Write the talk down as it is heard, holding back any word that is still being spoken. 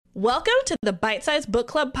Welcome to the Bite Size Book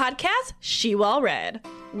Club podcast, She Well Read.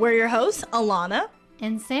 We're your hosts, Alana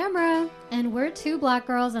and Samra, and we're two Black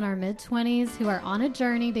girls in our mid-20s who are on a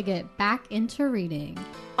journey to get back into reading.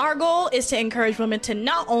 Our goal is to encourage women to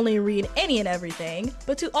not only read any and everything,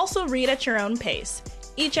 but to also read at your own pace.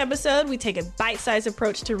 Each episode, we take a bite-sized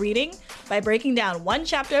approach to reading by breaking down one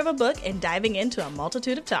chapter of a book and diving into a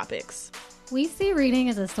multitude of topics. We see reading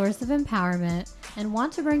as a source of empowerment and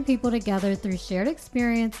want to bring people together through shared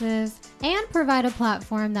experiences and provide a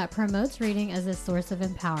platform that promotes reading as a source of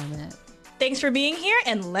empowerment. Thanks for being here,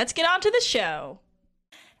 and let's get on to the show.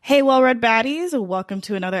 Hey, well-read baddies. Welcome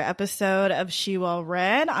to another episode of She Well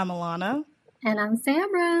Read. I'm Alana. And I'm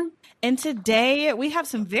Samra. And today, we have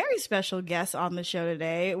some very special guests on the show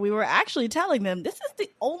today. We were actually telling them this is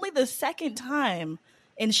only the second time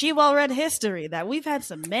in She Well Read history that we've had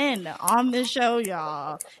some men on this show,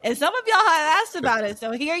 y'all. And some of y'all have asked about it,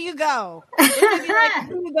 so here you go. Here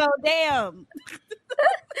you go, damn.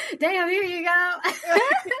 Damn, here you go.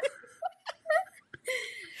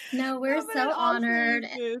 No, we're so honored.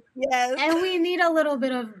 Yes. And we need a little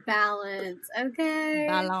bit of balance, okay?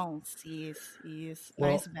 Balance, yes.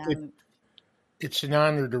 Well, nice balance. It's an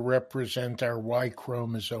honor to represent our Y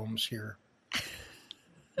chromosomes here.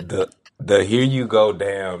 The here you go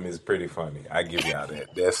damn is pretty funny. I give y'all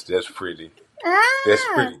that. That's pretty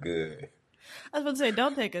good. I was about to say,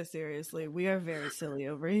 don't take us seriously. We are very silly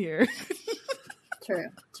over here.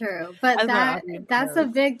 True. But that's a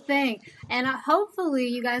big thing. And hopefully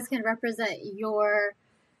you guys can represent your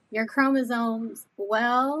chromosomes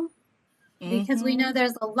well, because we know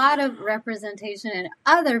there's a lot of representation in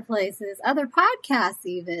other places, other podcasts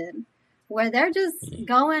even, where they're just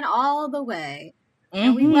going all the way.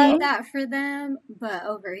 And we love that for them. But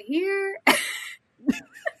over here...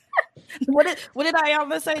 What did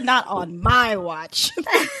Ayama say? Not on my watch.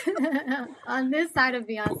 On this side of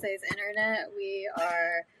Beyonce's internet,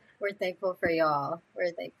 we're thankful for y'all.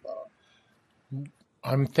 We're thankful.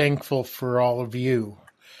 I'm thankful for all of you.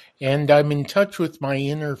 And I'm in touch with my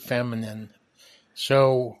inner feminine.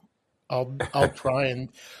 So I'll try and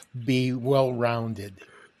be well-rounded.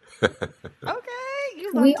 Okay.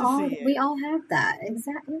 We all have that.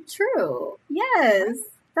 Exactly. True. Yes.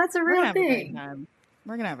 That's a real thing.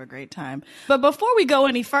 We're going to have a great time. But before we go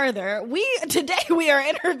any further, today we are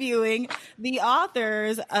interviewing the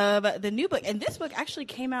authors of the new book. And this book actually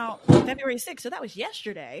came out February 6th. So that was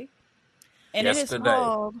yesterday. And yesterday. It is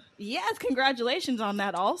called, yes, congratulations on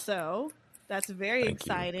that also. That's very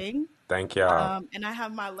exciting. Thank y'all. And I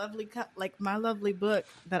have my lovely book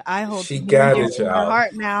that I hold she got in it, y'all. my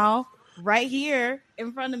heart now, right here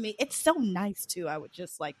in front of me. It's so nice too, I would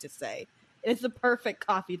just like to say. It's the perfect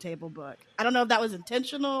coffee table book. I don't know if that was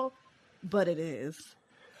intentional, but it is.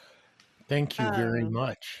 Thank you very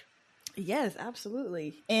much. Yes,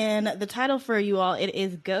 absolutely. And the title for you all, it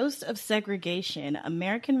is Ghost of Segregation,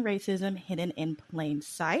 American Racism Hidden in Plain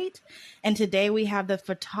Sight. And today we have the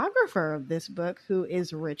photographer of this book, who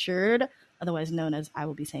is Richard, otherwise known as, I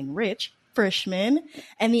will be saying Rich, Frishman.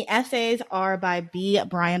 And the essays are by B.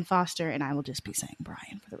 Brian Foster, and I will just be saying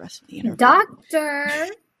Brian for the rest of the interview.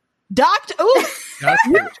 Doctor, ooh,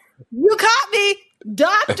 you caught me.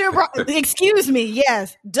 Excuse me,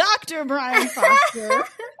 yes, Dr. Brian Foster.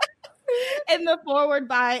 And the foreword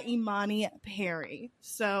by Imani Perry.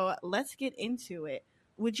 So let's get into it.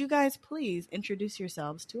 Would you guys please introduce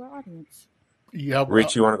yourselves to our audience? Yeah,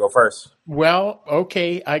 Rich, you want to go first? Well,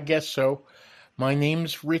 okay, I guess so. My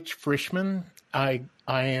name's Rich Frishman. I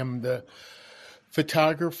am the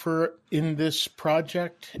photographer in this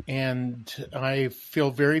project, and I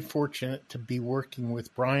feel very fortunate to be working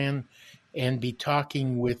with Brian and be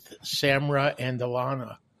talking with Samra and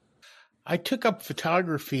Alana. I took up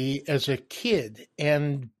photography as a kid,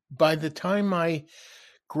 and by the time I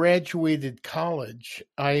graduated college,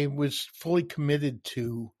 I was fully committed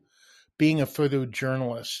to being a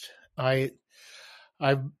photojournalist. I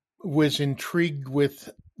was intrigued with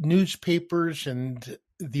newspapers and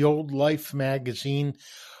the old Life magazine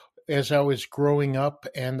as I was growing up,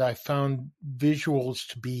 and I found visuals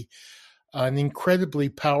to be an incredibly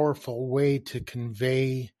powerful way to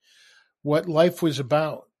convey what life was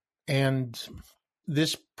about. And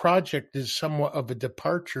this project is somewhat of a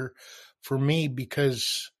departure for me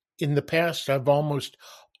because in the past I've almost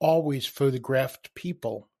always photographed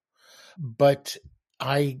people, but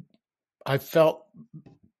I felt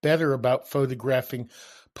better about photographing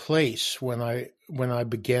place when I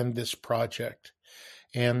began this project.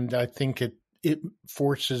 And I think it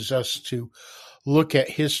forces us to look at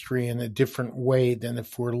history in a different way than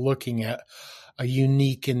if we're looking at a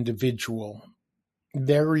unique individual.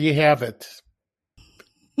 There you have it.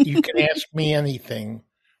 You can ask me anything.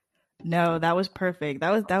 No, that was perfect.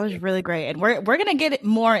 That was really great. And we're gonna get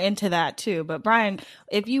more into that too. But Brian,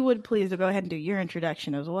 if you would please go ahead and do your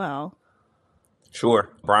introduction as well.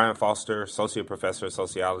 Sure. Brian Foster, Associate Professor of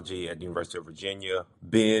Sociology at the University of Virginia.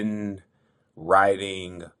 Been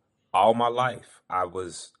writing all my life. I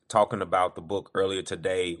was talking about the book earlier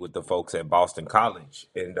today with the folks at Boston College,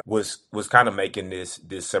 and was kind of making this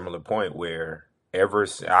similar point where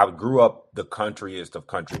I grew up the countryest of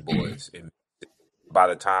country boys, and by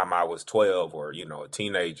the time I was 12 or, a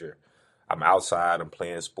teenager, I'm outside, I'm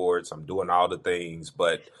playing sports, I'm doing all the things,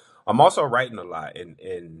 but I'm also writing a lot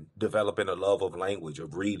and developing a love of language,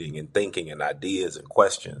 of reading and thinking and ideas and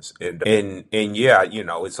questions. And yeah,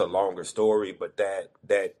 it's a longer story, but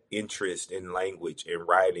that interest in language and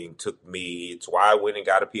writing took me, it's why I went and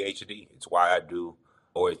got a PhD. It's why I do,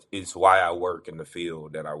 or it's why I work in the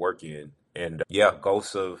field that I work in. And yeah,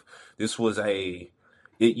 Ghosts of, this was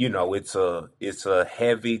it's a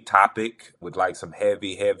heavy topic with like some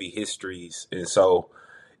heavy histories, and so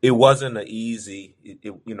it wasn't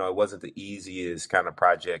it wasn't the easiest kind of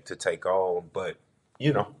project to take on, but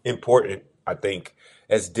important. I think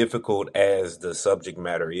as difficult as the subject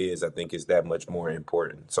matter is, I think it's that much more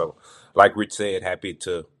important. So, like Rich said, happy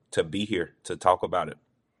to be here to talk about it.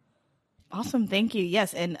 Awesome. Thank you.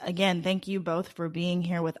 Yes. And again, thank you both for being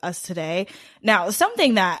here with us today. Now,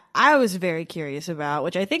 something that I was very curious about,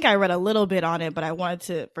 which I think I read a little bit on it, but I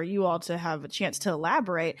wanted for you all to have a chance to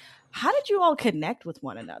elaborate. How did you all connect with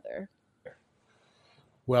one another?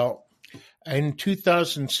 Well, in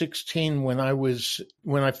 2016, when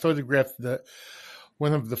I photographed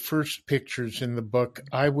one of the first pictures in the book,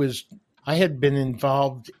 I had been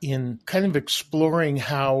involved in kind of exploring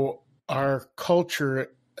how our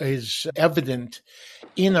culture is evident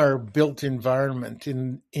in our built environment,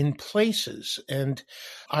 in places. And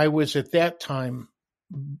I was at that time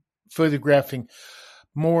photographing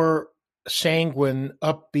more sanguine,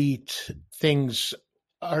 upbeat things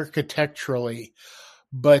architecturally.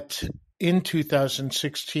 But in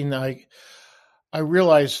 2016, I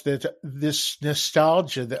realized that this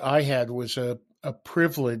nostalgia that I had was a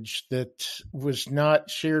privilege that was not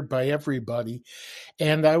shared by everybody.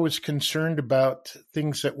 And I was concerned about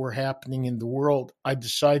things that were happening in the world. I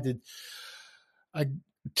decided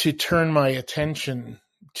to turn my attention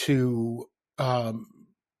to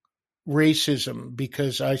racism,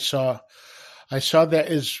 because I saw that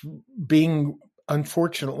as being,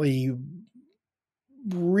 unfortunately,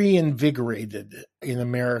 reinvigorated in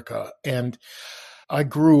America. And I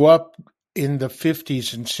grew up in the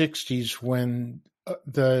 50s and 60s when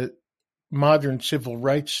the modern civil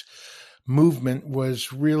rights movement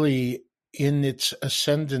was really in its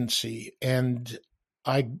ascendancy. And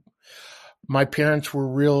my parents were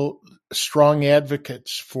real strong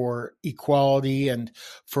advocates for equality and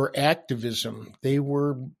for activism.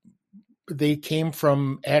 They came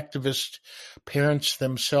from activist parents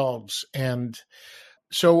themselves. And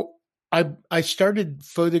so I started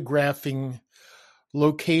photographing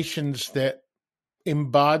locations that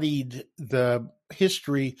embodied the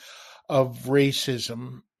history of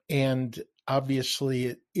racism. And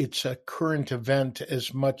obviously it's a current event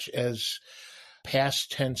as much as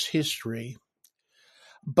past tense history.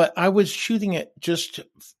 But I was shooting it just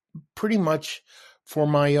pretty much for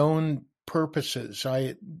my own purposes.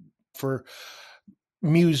 For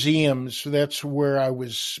museums, that's where I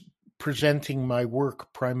was presenting my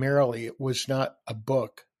work primarily. It was not a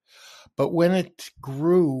book. But when it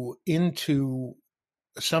grew into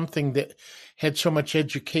something that had so much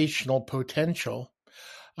educational potential,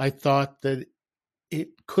 I thought that it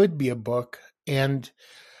could be a book. And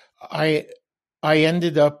I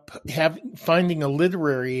ended up finding a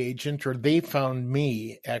literary agent, or they found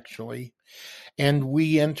me actually, and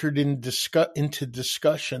we entered into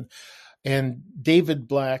discussion. And David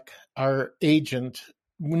Black, our agent,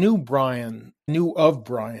 knew of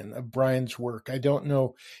Brian's work. I don't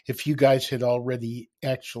know if you guys had already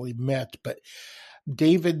actually met, but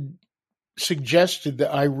David suggested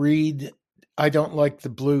that I read I Don't Like the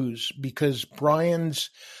Blues, because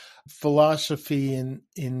Brian's philosophy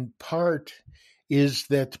in part is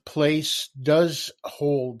that place does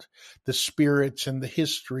hold the spirits and the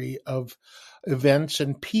history of events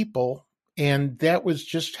and people. And that was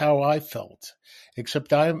just how I felt,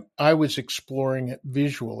 except I was exploring it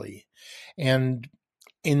visually. And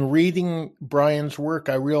in reading Brian's work,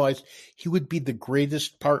 I realized he would be the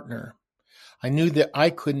greatest partner. I knew that I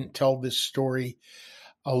couldn't tell this story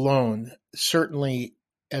alone. Certainly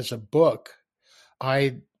as a book,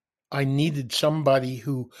 I needed somebody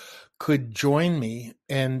who could join me.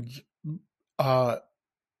 And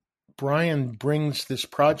Brian brings this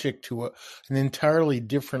project to an entirely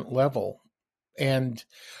different level. And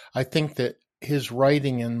I think that his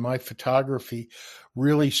writing and my photography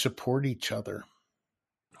really support each other.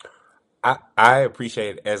 I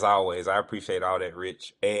appreciate, as always, I appreciate all that,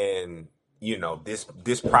 Rich. And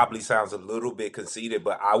this probably sounds a little bit conceited,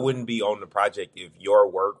 but I wouldn't be on the project if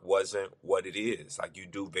your work wasn't what it is. Like, you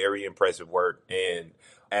do very impressive work, and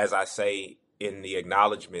as I say in the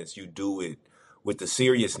acknowledgments, you do it with the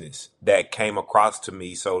seriousness that came across to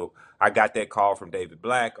me. So I got that call from David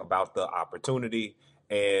Black about the opportunity,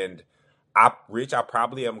 and Rich, I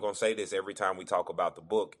probably am going to say this every time we talk about the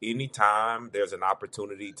book. Anytime there's an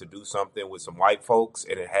opportunity to do something with some white folks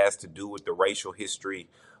and it has to do with the racial history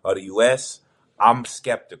of the U.S., I'm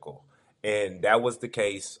skeptical. And that was the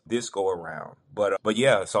case this go around. But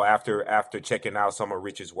yeah, so after checking out some of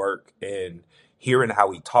Rich's work and hearing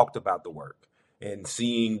how he talked about the work and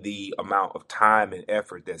seeing the amount of time and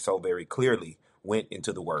effort that so very clearly went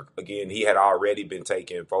into the work. Again, he had already been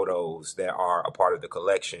taking photos that are a part of the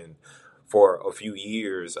collection for a few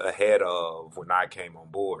years ahead of when I came on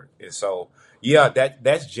board. And so, yeah,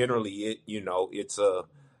 that's generally it.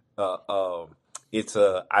 It's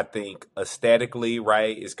I think aesthetically,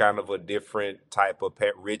 right, it's kind of a different type of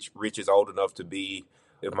pet. Rich is old enough to be,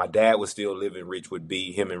 if my dad was still living,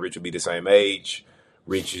 him and Rich would be the same age.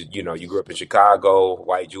 Rich is, you grew up in Chicago,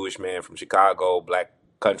 white Jewish man from Chicago, black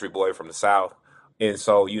country boy from the South. And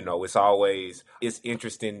so, it's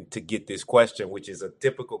interesting to get this question, which is a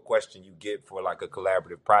typical question you get for like a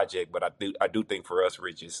collaborative project. But I do think for us,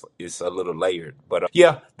 Rich, it's a little layered. But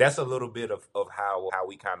yeah, that's a little bit of how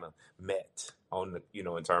we kind of met on the,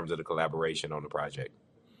 in terms of the collaboration on the project.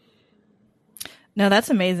 No, that's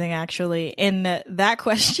amazing, actually. And that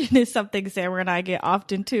question is something Sarah and I get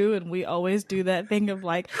often too. And we always do that thing of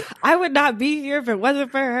like, I would not be here if it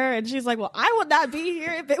wasn't for her. And she's like, well, I would not be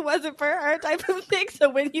here if it wasn't for her, type of thing. So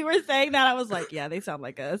when you were saying that, I was like, yeah, they sound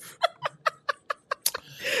like us.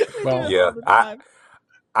 Well, yeah,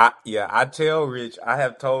 I tell Rich, I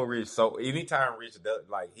have told Rich, so anytime Rich does,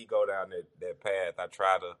 like, he go down that path, I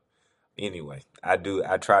try to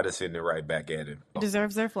send it right back at him. He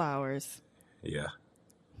deserves their flowers. Yeah.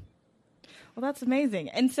 Well, that's amazing.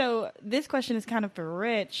 And so this question is kind of for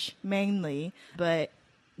Rich mainly, but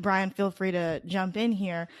Brian, feel free to jump in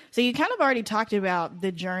here. So you kind of already talked about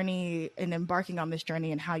the journey and embarking on this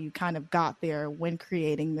journey and how you kind of got there when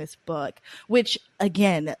creating this book, which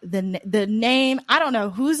again, the name, I don't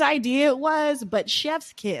know whose idea it was, but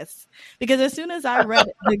Chef's Kiss. Because as soon as I read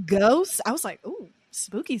The Ghost, I was like, ooh,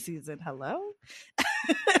 spooky season. Hello.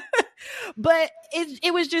 But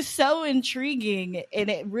it was just so intriguing, and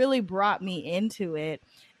it really brought me into it.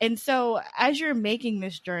 And so as you're making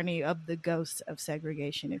this journey of the ghosts of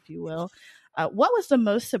segregation, if you will, what was the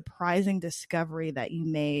most surprising discovery that you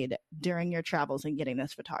made during your travels and getting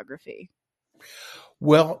this photography?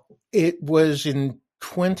 Well, it was in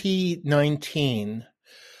 2019.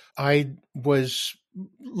 I was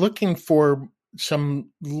looking for some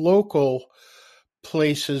local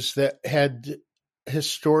places that had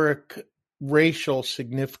historic racial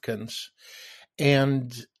significance.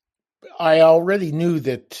 And I already knew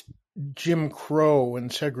that Jim Crow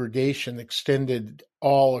and segregation extended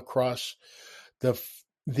all across the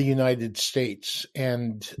United States.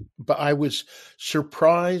 But I was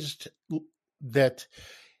surprised that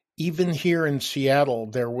even here in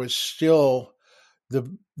Seattle, there was still the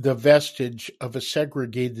vestige of a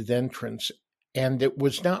segregated entrance. And it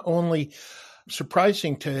was not only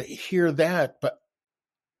surprising to hear that, but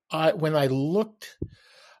when I looked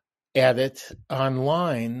at it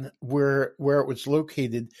online where it was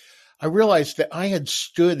located, I realized that I had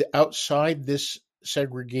stood outside this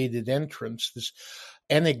segregated entrance, this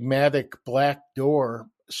enigmatic black door,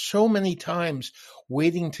 so many times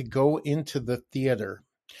waiting to go into the theater.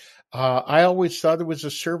 I always thought it was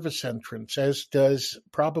a service entrance, as does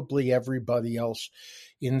probably everybody else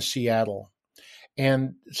in Seattle.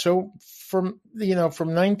 And so from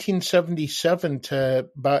 1977 to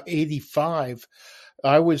about 85,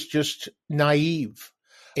 I was just naive.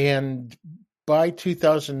 And by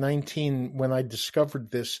 2019, when I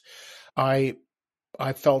discovered this, I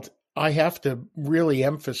felt I have to really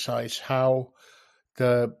emphasize how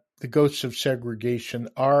the ghosts of segregation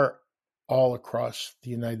are all across the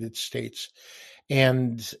United States.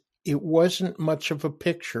 And it wasn't much of a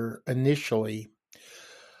picture initially.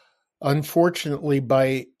 Unfortunately,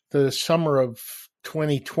 by the summer of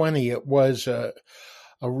 2020, it was a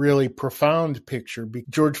really profound picture.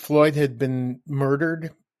 George Floyd had been murdered,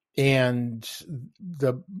 and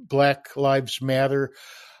the Black Lives Matter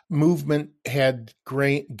movement had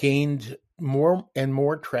gained more and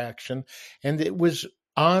more traction, and it was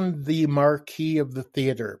on the marquee of the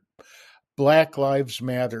theater. Black Lives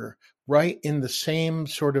Matter right in the same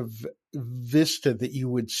sort of vista that you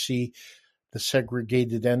would see the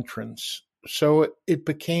segregated entrance. So it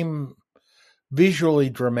became visually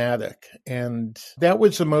dramatic. And that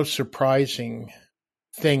was the most surprising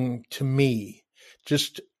thing to me.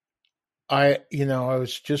 I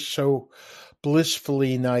was just so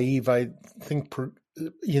blissfully naive. I think,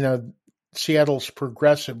 Seattle's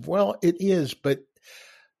progressive. Well, it is, but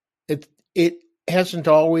it hasn't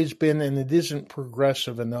always been, and it isn't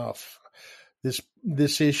progressive enough.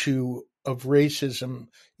 This issue of racism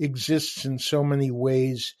exists in so many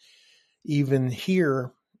ways, even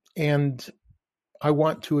here, and I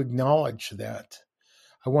want to acknowledge that.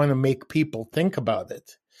 I want to make people think about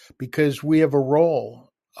it because we have a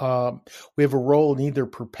role. We have a role in either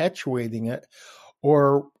perpetuating it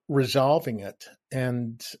or resolving it.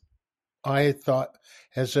 And I thought,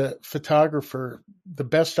 as a photographer, the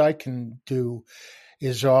best I can do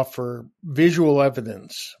is offer visual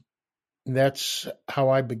evidence. That's how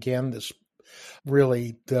I began this,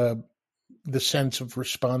 really, the sense of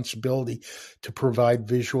responsibility to provide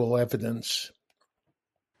visual evidence.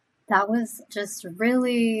 That was just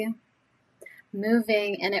really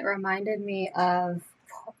moving, and it reminded me of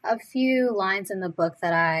a few lines in the book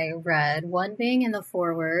that I read, one being in the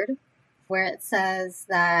foreword, where it says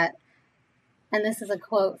that, and this is a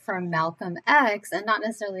quote from Malcolm X, and not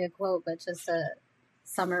necessarily a quote, but just a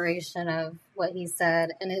summarization of what he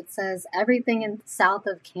said. And it says, everything in south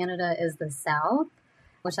of Canada is the South,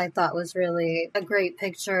 which I thought was really a great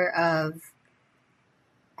picture of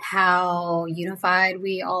how unified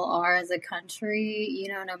we all are as a country,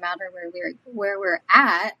 no matter where we're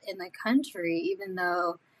at in the country, even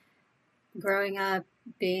though growing up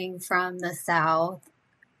being from the South,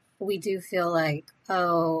 we do feel like,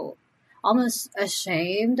 almost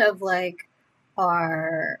ashamed of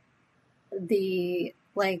the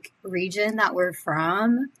region that we're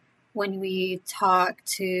from when we talk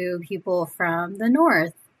to people from the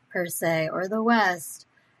North per se, or the West,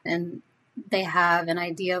 and they have an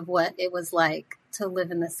idea of what it was like to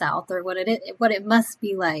live in the South, or what it must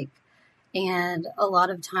be like. And a lot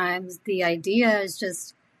of times the idea is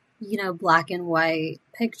just, black and white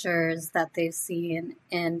pictures that they've seen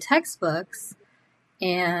in textbooks.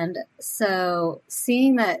 And so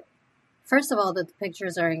seeing that, first of all, that the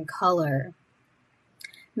pictures are in color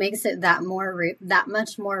makes it that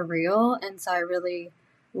much more real. And so I really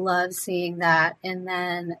love seeing that. And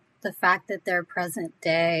then the fact that they're present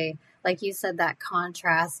day, like you said, that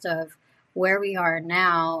contrast of where we are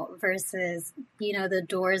now versus, the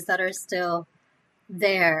doors that are still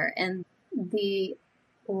there, and the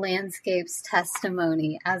landscape's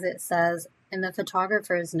testimony, as it says in the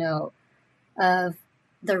photographer's note, of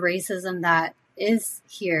the racism that is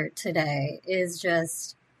here today is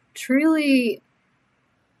just truly,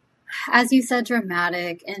 as you said,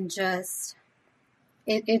 dramatic, and just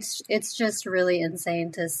it's just really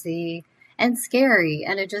insane to see and scary.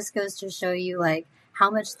 And it just goes to show you how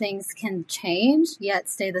much things can change yet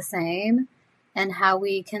stay the same, and how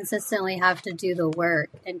we consistently have to do the work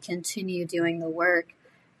and continue doing the work,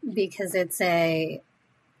 because it's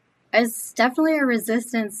definitely a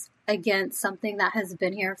resistance against something that has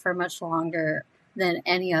been here for much longer than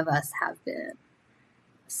any of us have been.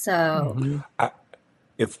 So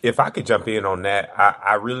if I could jump in on that,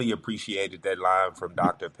 I really appreciated that line from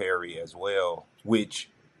Dr. Perry as well, which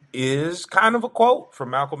is kind of a quote from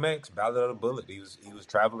Malcolm X, Ballad of the Bullet. He was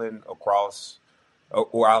traveling across,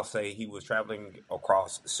 or I'll say he was traveling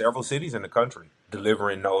across several cities in the country,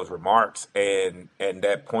 delivering those remarks, and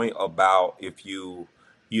that point about if you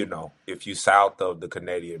south of the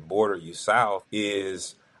Canadian border, you south,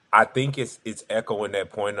 is, I think it's echoing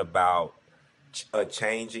that point about a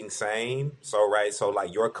changing same. So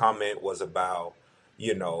like your comment was about,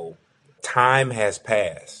 time has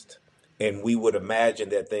passed, and we would imagine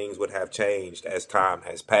that things would have changed as time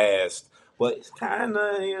has passed. But it's kind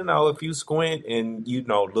of, if you squint and,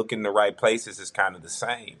 look in the right places, it's kind of the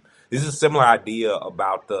same. This is a similar idea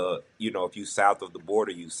about the, if you south of the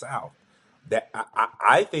border, you south. That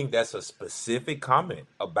I think that's a specific comment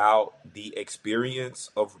about the experience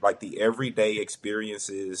of the everyday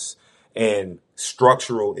experiences and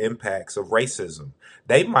structural impacts of racism.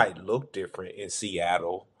 They might look different in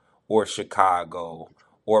Seattle or Chicago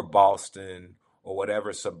or Boston or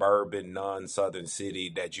whatever suburban non-southern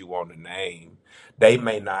city that you want to name. They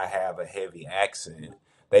may not have a heavy accent.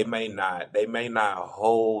 They may not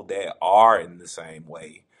hold that R in the same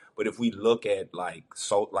way. But if we look at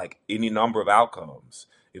any number of outcomes,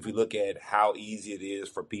 if we look at how easy it is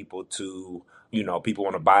for people to, people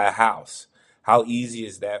want to buy a house, how easy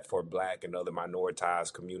is that for Black and other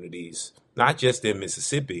minoritized communities, not just in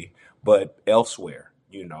Mississippi, but elsewhere?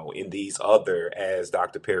 in these other, as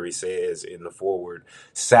Dr. Perry says in the foreword,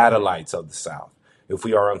 satellites of the South. If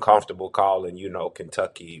we are uncomfortable calling,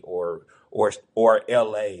 Kentucky or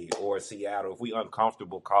LA or Seattle, if we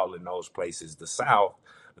uncomfortable calling those places the South,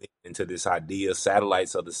 into this idea,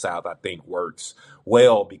 satellites of the South, I think works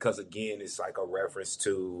well because again, it's like a reference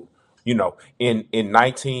to, in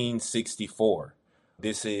 1964,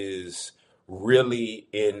 this is really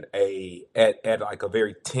at like a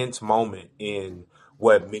very tense moment in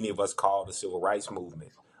what many of us call the civil rights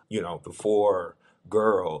movement. The four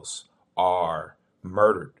girls are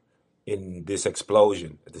murdered in this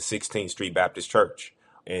explosion at the 16th Street Baptist Church.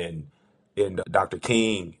 And Dr.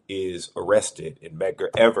 King is arrested and Medgar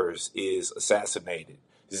Evers is assassinated.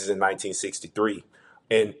 This is in 1963.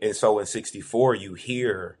 And so in 64, you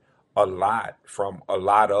hear a lot from a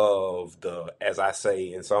lot of the, as I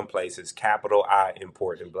say in some places, capital I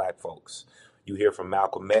important Black folks. You hear from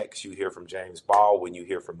Malcolm X, you hear from James Baldwin, you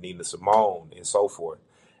hear from Nina Simone, and so forth.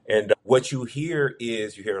 And what you hear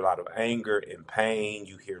is you hear a lot of anger and pain,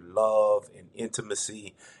 you hear love and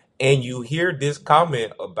intimacy, and you hear this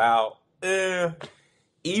comment about,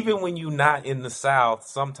 even when you're not in the South,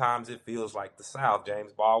 sometimes it feels like the South.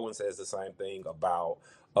 James Baldwin says the same thing about,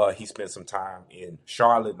 he spent some time in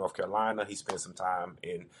Charlotte, North Carolina. He spent some time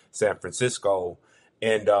in San Francisco.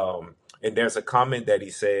 And there's a comment that he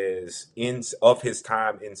says of his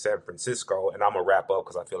time in San Francisco, and I'm gonna wrap up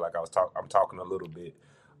because I feel like I'm talking a little bit,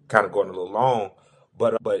 kind of going a little long.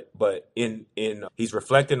 But in he's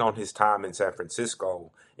reflecting on his time in San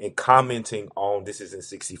Francisco and commenting on, this is in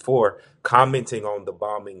 64, commenting on the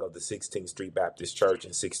bombing of the 16th Street Baptist Church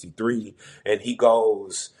in 63. And he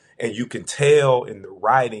goes, and you can tell in the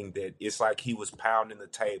writing that it's like he was pounding the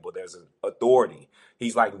table. There's an authority.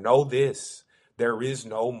 He's like, know this, there is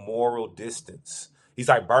no moral distance. He's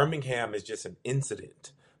like, Birmingham is just an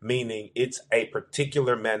incident, meaning it's a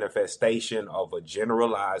particular manifestation of a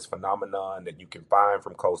generalized phenomenon that you can find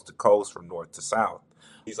from coast to coast, from north to south.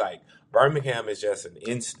 He's like, Birmingham is just an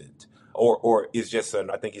instant, or is just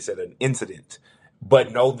I think he said an incident.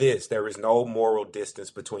 But know this, there is no moral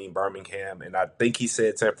distance between Birmingham and, I think he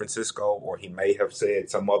said, San Francisco, or he may have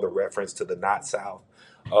said some other reference to the not South.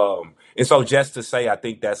 And so just to say, I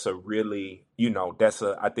think that's a really,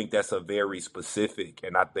 I think that's a very specific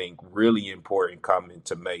and I think really important comment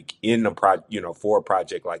to make in for a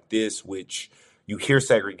project like this, which you hear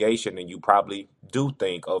segregation and you probably do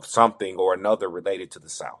think of something or another related to the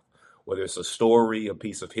South, whether it's a story, a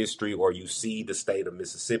piece of history, or you see the state of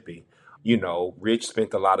Mississippi. Rich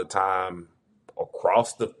spent a lot of time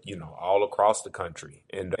across all across the country.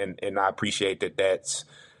 And I appreciate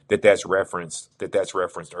that's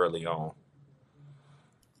referenced early on.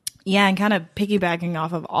 Yeah, and kind of piggybacking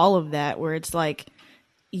off of all of that, where it's like,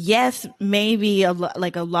 yes, maybe a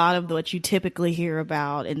lot of what you typically hear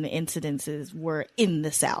about in the incidences were in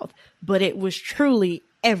the South, but it was truly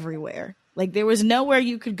everywhere. Like, there was nowhere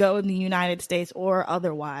you could go in the United States or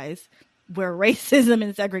otherwise where racism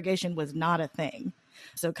and segregation was not a thing.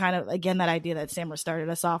 So kind of, again, that idea that Samra started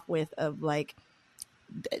us off with of like,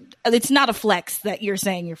 it's not a flex that you're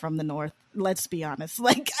saying you're from the North. Let's be honest.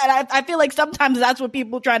 Like, I feel like sometimes that's what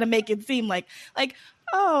people try to make it seem like,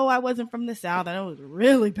 oh, I wasn't from the South and it was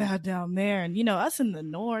really bad down there. And, us in the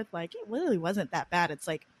North, like, it really wasn't that bad. It's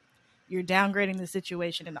like, you're downgrading the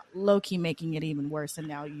situation and low-key making it even worse, and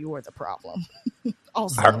now you're the problem.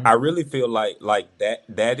 Also, I really feel like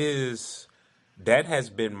that has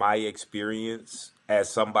been my experience as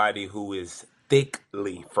somebody who is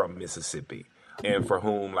thickly from Mississippi and for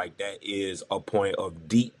whom like that is a point of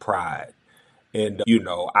deep pride. And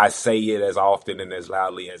I say it as often and as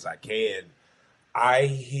loudly as I can. I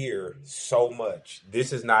hear so much.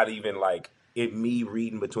 This is not even like me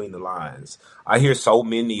reading between the lines. I hear so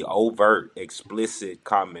many overt, explicit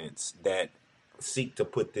comments that seek to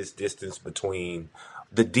put this distance between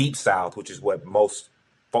the Deep South, which is what most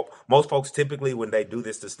folks typically, when they do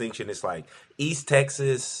this distinction, it's like East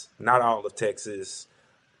Texas, not all of Texas.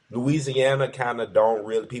 Louisiana kind of don't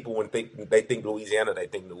really, people when they think Louisiana, they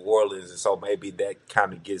think New Orleans, and so maybe that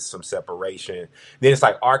kind of gets some separation. Then it's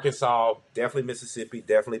like Arkansas, definitely Mississippi,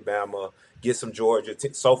 definitely Bama, get some Georgia.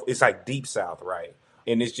 So it's like Deep South, right?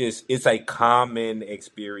 And it's a common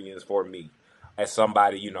experience for me as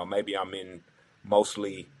somebody, maybe I'm in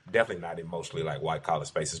definitely not in mostly like white collar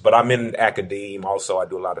spaces, but I'm in academia. Also, I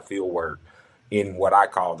do a lot of field work in what I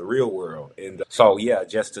call the real world. And so, yeah,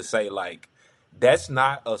 just to say like, that's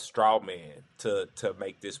not a straw man to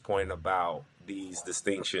make this point about these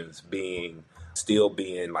distinctions still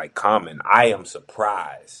being like common. I am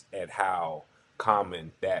surprised at how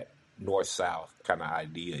common that north-south kind of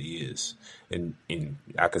idea is. And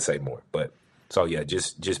I could say more, but So yeah,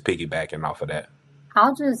 just piggybacking off of that.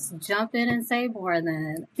 I'll just jump in and say more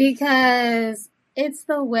then, because it's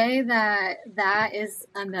the way that is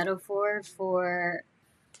a metaphor for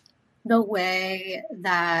the way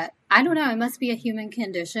that, I don't know, it must be a human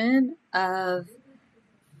condition of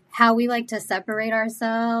how we like to separate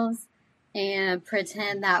ourselves and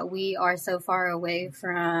pretend that we are so far away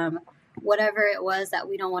from whatever it was that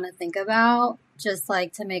we don't want to think about, just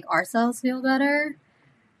like to make ourselves feel better.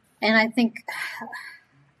 And I think,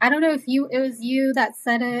 I don't know if it was you that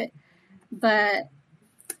said it, but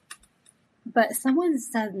someone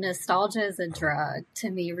said nostalgia is a drug to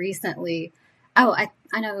me recently. Oh,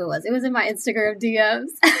 I know who it was. It was in my Instagram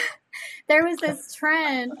DMs. There was this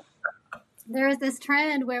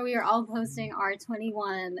trend where we were all posting our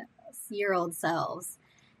 21-year-old selves.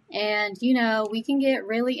 And, you know, we can get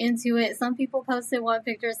really into it. Some people posted one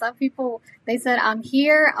picture. Some people, they said, I'm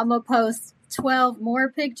here. I'm going to post 12 more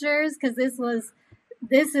pictures because this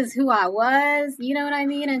is who I was. You know what I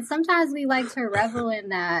mean? And sometimes we like to revel in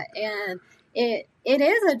that. And it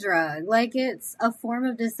is a drug. Like, it's a form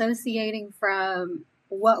of dissociating from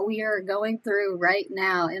what we are going through right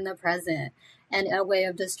now in the present, and a way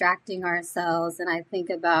of distracting ourselves. And I think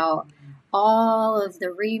about all of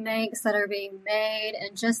the remakes that are being made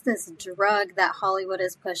and just this drug that Hollywood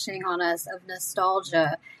is pushing on us of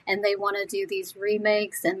nostalgia. And they want to do these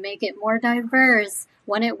remakes and make it more diverse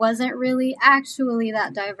when it wasn't really actually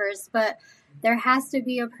that diverse. But there has to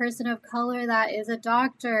be a person of color that is a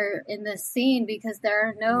doctor in this scene, because there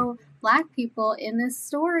are no Black people in this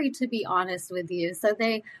story, to be honest with you. So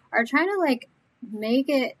they are trying to like make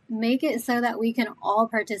it so that we can all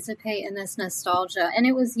participate in this nostalgia. And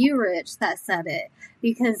it was you, Rich, that said it,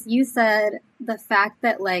 because you said the fact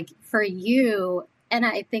that, like, for you, and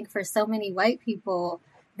I think for so many white people,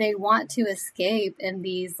 they want to escape in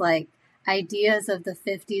these like ideas of the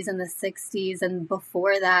 50s and the 60s and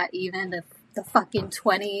before that, even the fucking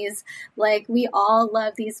 20s. Like, we all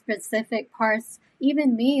love these specific parts.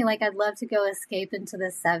 Even me, like, I'd love to go escape into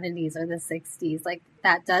the 70s or the 60s. Like,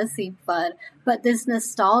 that does seem fun. But this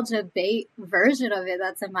nostalgia bait version of it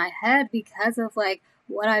that's in my head because of, like,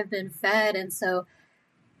 what I've been fed. And so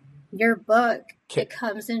your book, it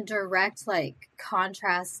comes in direct, like,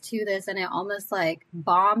 contrast to this, and it almost, like,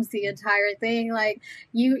 bombs the entire thing. Like,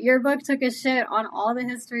 your book took a shit on all the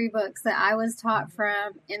history books that I was taught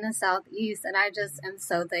from in the Southeast, and I just am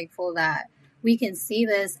so thankful that we can see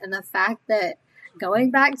this. And the fact that,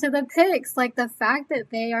 going back to the pics, like, the fact that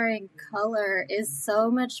they are in color is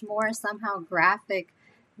so much more somehow graphic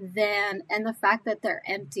than, and the fact that they're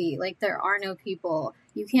empty, like, there are no people.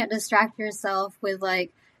 You can't distract yourself with,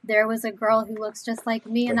 like, there was a girl who looks just like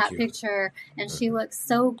me in that picture, and she looks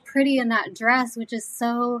so pretty in that dress, which is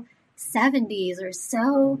so 70s or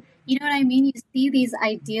so, you know what I mean? You see these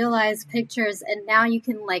idealized pictures, and now you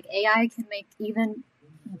can, like, AI can make even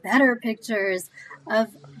better pictures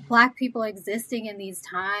of Black people existing in these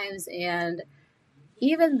times. And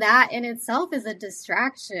even that in itself is a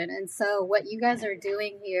distraction. And so what you guys are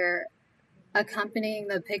doing here, accompanying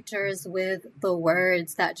the pictures with the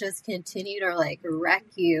words that just continue to, like, wreck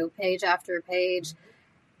you page after page,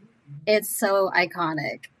 it's so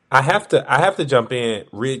iconic. I have to jump in,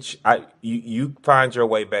 Rich. You find your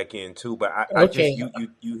way back in too, but I just Okay.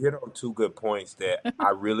 you hit on two good points that I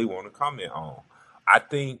really want to comment on. I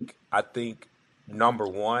think number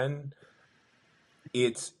one,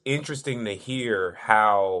 it's interesting to hear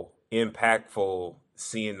how impactful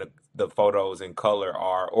seeing the photos in color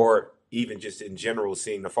are, or even just in general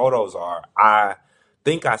seeing the photos are. I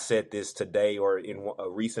think I said this today or in a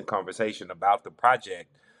recent conversation about the project.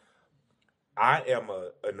 I am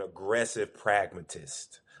an aggressive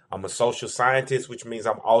pragmatist. I'm a social scientist, which means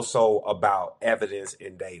I'm also about evidence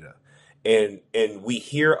and data. And we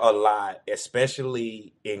hear a lot,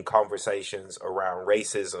 especially in conversations around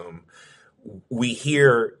racism. We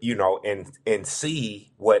hear, and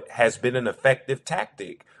see what has been an effective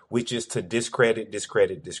tactic, which is to discredit,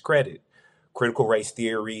 discredit, discredit. Critical race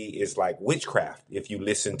theory is like witchcraft if you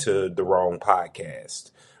listen to the wrong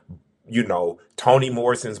podcast. Toni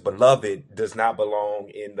Morrison's Beloved does not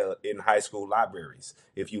belong in high school libraries.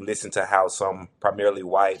 If you listen to how some primarily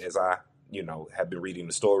white, as I, have been reading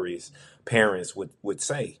the stories, parents would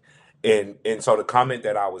say. And so the comment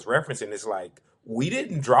that I was referencing is like, we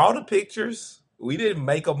didn't draw the pictures. We didn't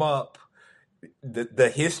make them up. The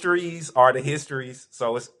histories are the histories.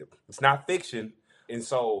 So it's not fiction. And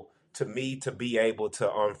so to me, to be able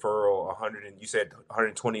to unfurl 100, and you said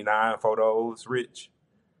 129 photos, Rich?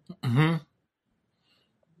 Mm-hmm.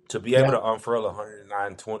 To be able to unfurl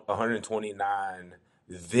 129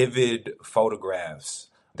 vivid photographs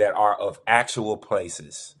that are of actual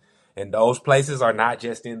places And those places are not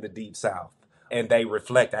just in the Deep South. And they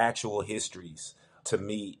reflect actual histories. To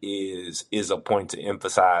me, is a point to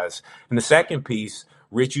emphasize. And the second piece,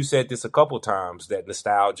 Rich, you said this a couple times, that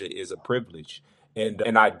nostalgia is a privilege.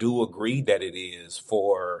 And I do agree that it is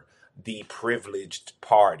for the privileged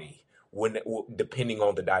party when depending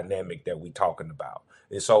on the dynamic that we're talking about.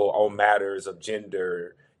 And so on matters of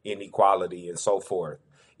gender inequality and so forth,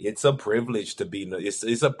 it's a privilege to be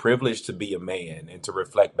it's a privilege to be a man and to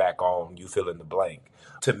reflect back on you fill in the blank.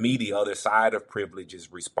 To me, the other side of privilege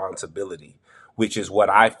is responsibility, which is what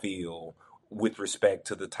I feel with respect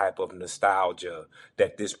to the type of nostalgia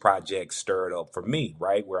that this project stirred up for me,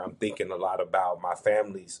 right? Where I'm thinking a lot about my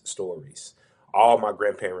family's stories. All my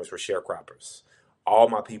grandparents were sharecroppers. All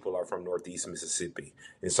my people are from Northeast Mississippi.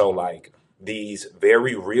 And so, like, these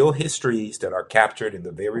very real histories that are captured in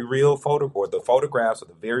the very real the photographs of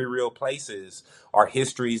the very real places are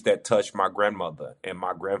histories that touch my grandmother and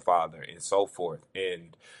my grandfather and so forth.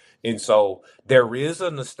 And so there is a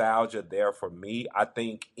nostalgia there for me. I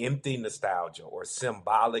think empty nostalgia or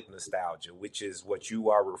symbolic nostalgia, which is what you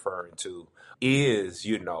are referring to, is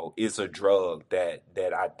a drug that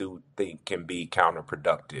I do think can be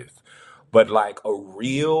counterproductive. But like a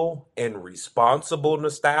real and responsible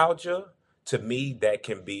nostalgia, to me, that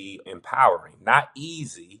can be empowering. Not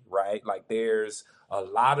easy, right? Like there's a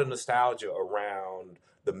lot of nostalgia around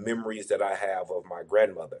the memories that I have of my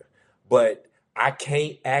grandmother. But I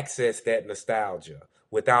can't access that nostalgia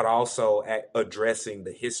without also addressing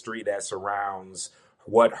the history that surrounds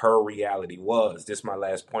what her reality was. This is my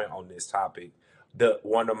last point on this topic. The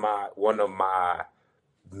one of my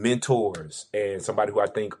mentors and somebody who I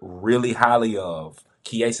think really highly of,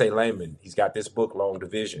 Kiese Layman. He's got this book, Long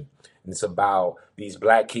Division, and it's about these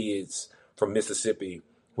black kids from Mississippi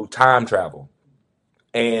who time travel.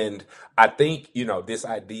 And I think, this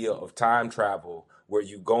idea of time travel where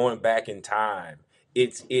you going back in time,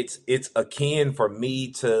 it's akin for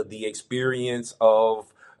me to the experience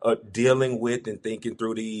of dealing with and thinking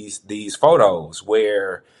through these photos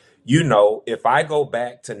where, if I go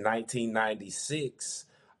back to 1996,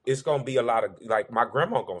 it's gonna be a lot of like my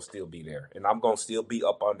grandma gonna still be there and I'm gonna still be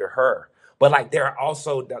up under her. But like there are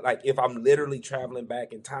also like if I'm literally traveling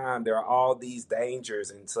back in time, there are all these dangers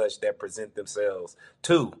and such that present themselves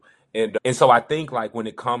too. And so I think like when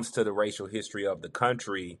it comes to the racial history of the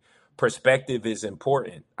country, perspective is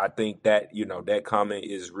important. I think that, that comment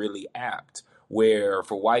is really apt. Where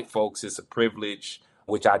for white folks it's a privilege,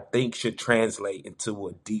 which I think should translate into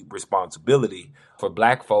a deep responsibility. For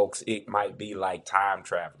black folks, it might be like time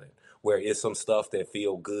traveling, where it's some stuff that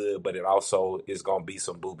feel good, but it also is going to be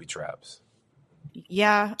some booby traps.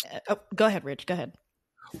 Yeah. Oh, go ahead, Rich. Go ahead.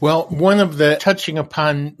 Well, touching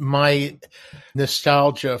upon my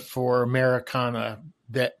nostalgia for Americana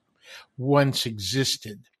that once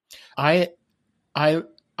existed, I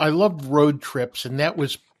loved road trips, and that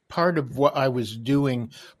was part of what I was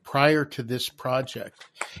doing prior to this project.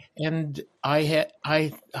 And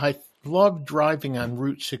I loved driving on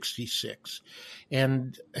Route 66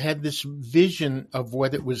 and had this vision of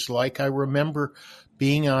what it was like. I remember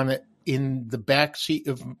being on it in the backseat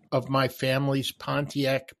of my family's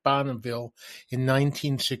Pontiac Bonneville in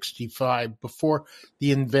 1965, before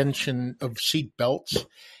the invention of seat belts.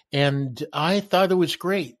 And I thought it was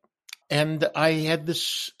great. And I had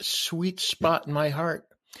this sweet spot in my heart.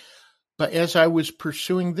 But as I was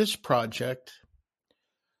pursuing this project,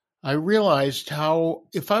 I realized how,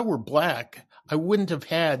 if I were Black, I wouldn't have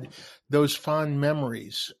had those fond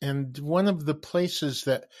memories. And one of the places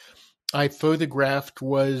that I photographed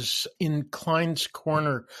was in Klein's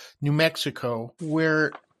Corner, New Mexico,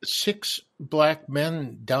 where 6 Black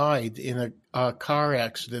men died in a car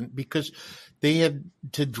accident because they had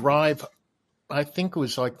to drive, I think it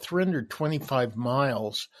was like 325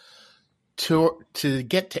 miles to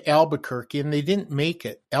get to Albuquerque, and they didn't make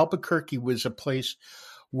it. Albuquerque was a place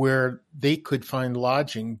where they could find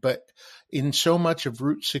lodging, but in so much of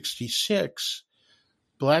Route 66,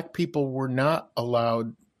 Black people were not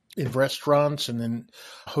allowed in restaurants and in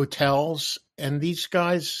hotels, and these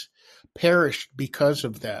guys perished because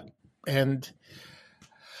of that. And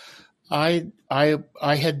I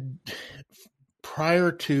had,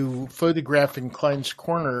 prior to photographing Klein's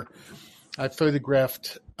Corner, I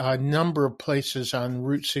photographed a number of places on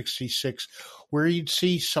Route 66 where you'd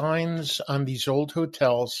see signs on these old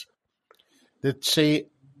hotels that say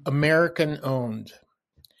American owned.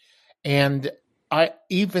 And I,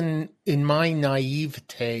 even in my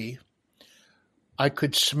naivete, I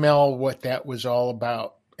could smell what that was all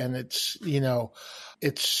about. And it's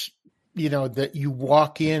that you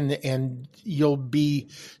walk in and you'll be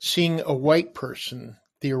seeing a white person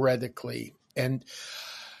theoretically. And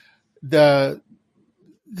that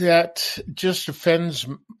just offends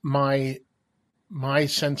my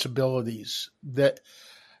sensibilities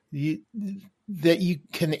you that you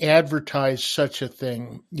can advertise such a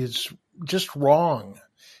thing is just wrong.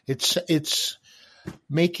 It's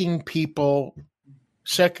making people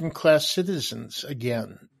second class citizens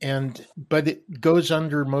again, but it goes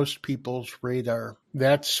under most people's radar.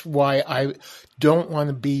 That's why I don't want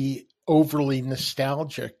to be overly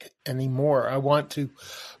nostalgic anymore. I want to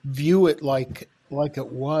view it like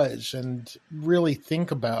it was and really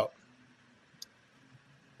think about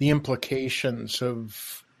the implications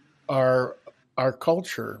of our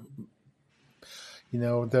culture. You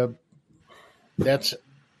know, that's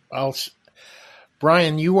I'll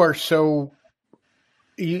Brian, you are so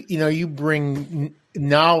you bring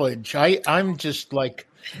knowledge. I'm just like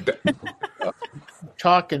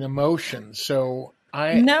talking emotions. So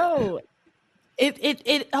No,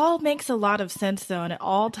 it all makes a lot of sense though, and it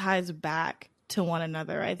all ties back to one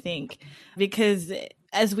another, I think, because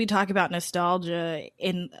as we talk about nostalgia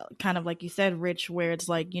in kind of like you said, Rich, where it's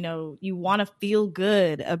like, you want to feel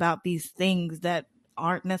good about these things that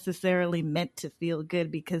aren't necessarily meant to feel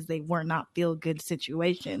good because they were not feel good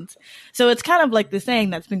situations. So it's kind of like the saying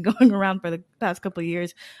that's been going around for the past couple of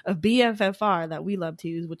years of BFFR that we love to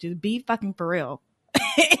use, which is be fucking for real.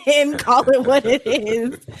 And call it what it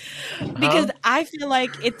is. Because I feel like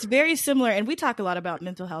it's very similar, and we talk a lot about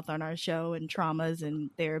mental health on our show and traumas and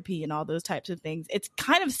therapy and all those types of things. It's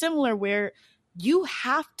kind of similar where you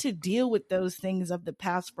have to deal with those things of the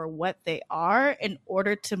past for what they are in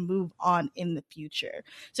order to move on in the future.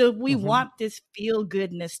 So if we want this feel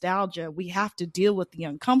good nostalgia, we have to deal with the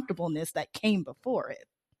uncomfortableness that came before it.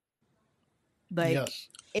 Like,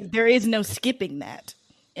 there is no skipping that.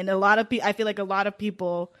 And I feel like a lot of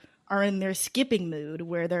people are in their skipping mood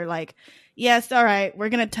where they're like, yes, all right, we're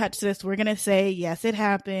going to touch this. We're going to say, yes, it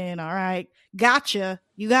happened. All right. Gotcha.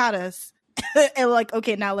 You got us. And like,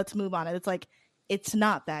 okay, now let's move on. It's like, it's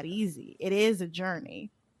not that easy. It is a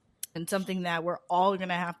journey and something that we're all going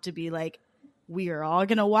to have to be like, we are all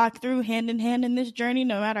going to walk through hand in hand in this journey,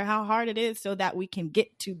 no matter how hard it is, so that we can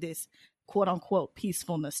get to this quote unquote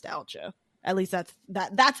peaceful nostalgia. At least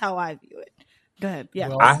that's how I view it. Go ahead. Yeah.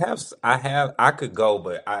 Well, I could go,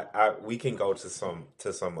 but we can go to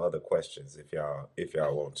some other questions if y'all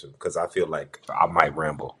want to, because I feel like I might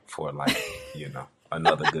ramble for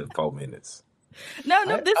another good 4 minutes. No,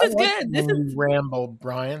 this is like good. When you ramble,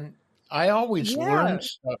 Brian, I always learn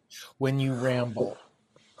stuff when you ramble.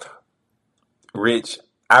 Rich,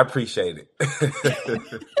 I appreciate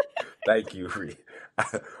it. Thank you, Rich.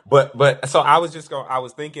 But so I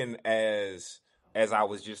was thinking as I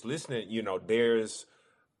was just listening, there's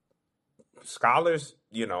scholars,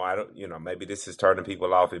 I don't, maybe this is turning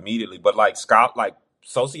people off immediately, but like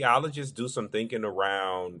sociologists do some thinking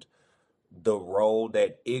around the role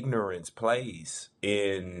that ignorance plays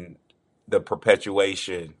in the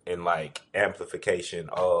perpetuation and like amplification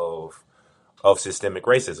of systemic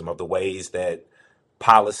racism, of the ways that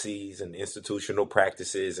policies and institutional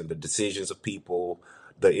practices and the decisions of people,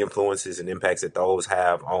 the influences and impacts that those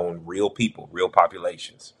have on real people, real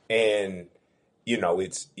populations. And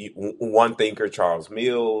it's one thinker, Charles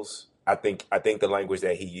Mills. I think the language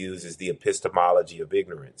that he used is the epistemology of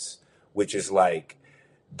ignorance, which is like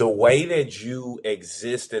the way that you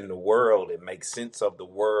exist in the world and make sense of the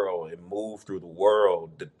world and move through the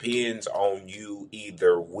world depends on you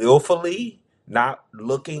either willfully not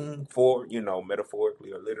looking for,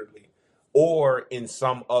 metaphorically or literally, or in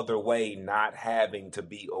some other way not having to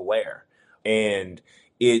be aware. And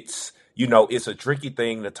it's a tricky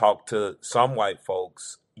thing to talk to some white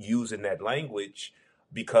folks using that language,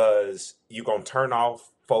 because you're going to turn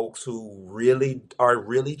off folks who really are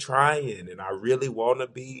really trying and I really want to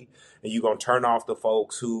be, and you're going to turn off the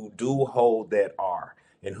folks who do hold that R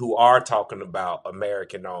and who are talking about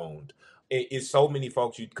American owned. It's so many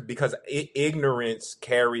folks because ignorance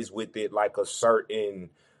carries with it like a certain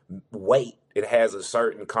weight. It has a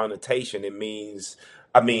certain connotation. It means,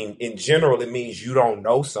 in general, it means you don't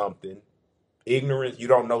know something. Ignorance, you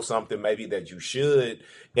don't know something maybe that you should.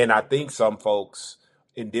 And I think some folks,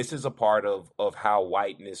 and this is a part of how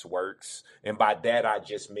whiteness works, and by that I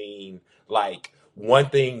just mean like one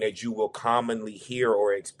thing that you will commonly hear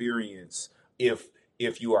or experience if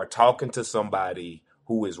you are talking to somebody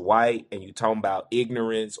who is white and you talking about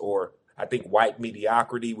ignorance, or I think white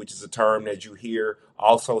mediocrity, which is a term that you hear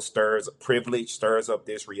also stirs up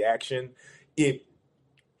this reaction. They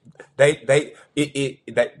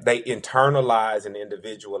internalize and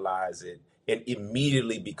individualize it and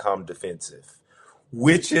immediately become defensive,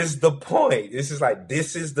 which is the point. This is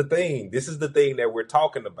the thing. This is the thing that we're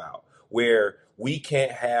talking about, where we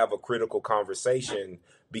can't have a critical conversation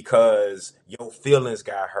because your feelings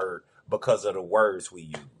got hurt because of the words we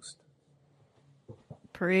used.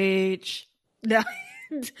 Preach. No,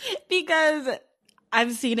 because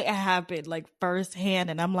I've seen it happen like firsthand,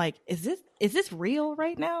 and I'm like, is this real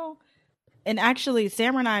right now? And actually,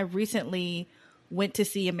 Sam and I recently went to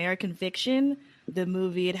see American Fiction, the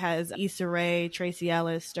movie. It has Issa Rae, Tracy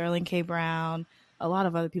Ellis, Sterling K. Brown, a lot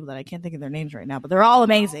of other people that I can't think of their names right now, but they're all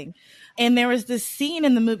amazing. And there was this scene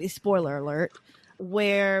in the movie, spoiler alert,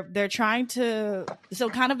 where they're trying to, so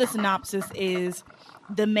kind of the synopsis is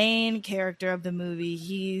the main character of the movie,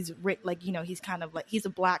 he's written, like, you know, he's kind of like, he's a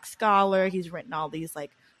Black scholar, he's written all these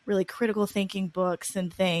like really critical thinking books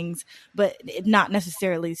and things, but not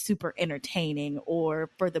necessarily super entertaining or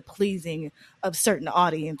for the pleasing of certain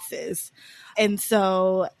audiences. And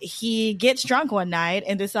so he gets drunk one night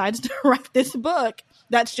and decides to write this book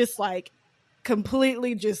that's just like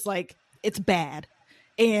completely just like, it's bad.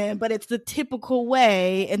 But it's the typical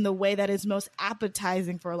way, in the way that is most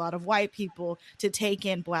appetizing for a lot of white people to take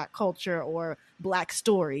in Black culture or Black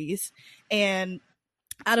stories. And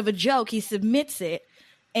out of a joke, he submits it,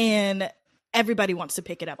 and everybody wants to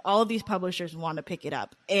pick it up. All of these publishers want to pick it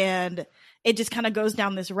up. And it just kind of goes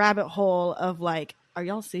down this rabbit hole of like, are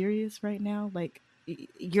y'all serious right now? Like,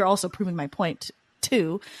 you're also proving my point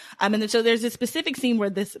too. And so there's a specific scene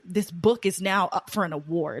where this book is now up for an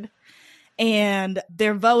award. And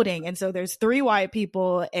they're voting. And so there's 3 white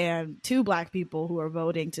people and 2 Black people who are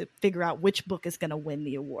voting to figure out which book is going to win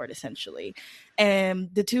the award, essentially. And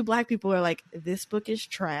the 2 Black people are like, this book is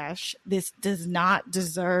trash. This does not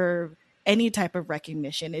deserve any type of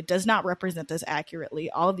recognition. It does not represent us accurately,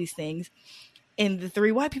 all of these things. And the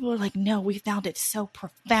 3 white people are like, no, we found it so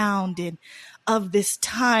profound and of this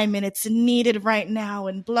time, and it's needed right now,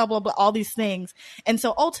 and blah, blah, blah, all these things. And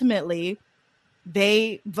so ultimately,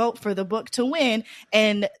 they vote for the book to win.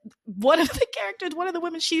 And one of the characters, one of the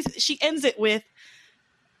women, she ends it with,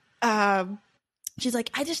 she's like,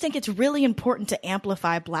 I just think it's really important to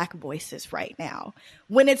amplify Black voices right now.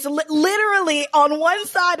 When it's literally on one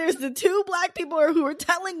side, there's the 2 Black people who are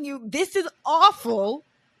telling you this is awful.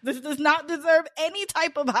 This does not deserve any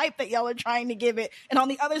type of hype that y'all are trying to give it. And on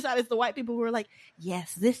the other side is the white people who are like,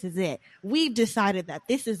 yes, this is it. We've decided that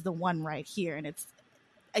this is the one right here. And it's,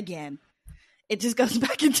 again, it just goes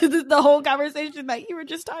back into the whole conversation that you were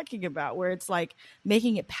just talking about, where it's like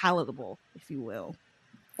making it palatable, if you will.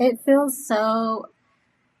 It feels so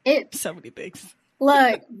many things.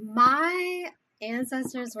 Look, my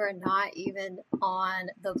ancestors were not even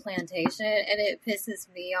on the plantation, and it pisses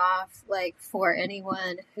me off, like, for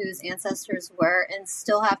anyone whose ancestors were and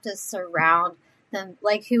still have to surround them,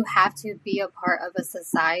 like, who have to be a part of a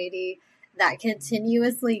society that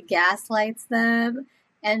continuously gaslights them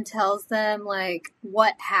and tells them, like,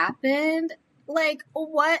 what happened. Like,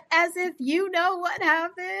 what? As if you know what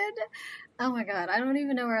happened? Oh my God, I don't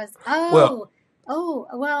even know where I was.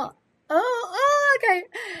 Okay.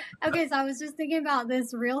 Okay, so I was just thinking about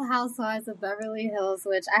this Real Housewives of Beverly Hills,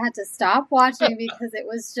 which I had to stop watching because it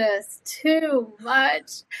was just too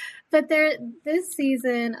much. But this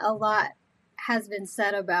season, a lot has been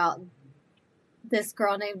said about this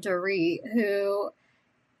girl named Dorit, who...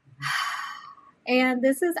 And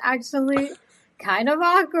this is actually kind of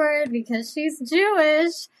awkward because she's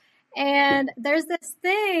Jewish. And there's this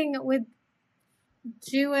thing with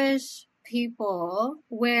Jewish people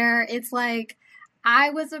where it's like, I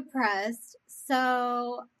was oppressed,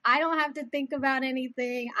 so I don't have to think about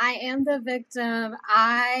anything. I am the victim.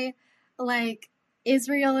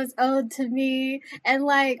 Israel is owed to me. And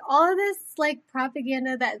like all of this like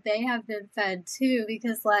propaganda that they have been fed too,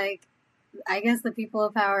 because like, I guess the people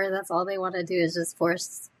of power, that's all they want to do is just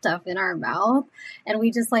force stuff in our mouth and we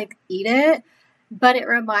just like eat it. But it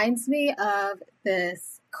reminds me of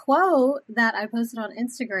this quote that I posted on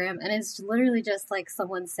Instagram, and it's literally just like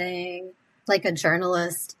someone saying, like a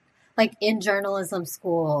journalist, like in journalism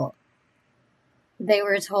school, they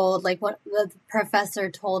were told, like what the professor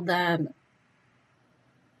told them,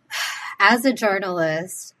 as a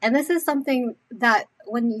journalist, and this is something that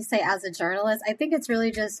when you say as a journalist, I think it's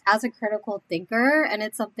really just as a critical thinker. And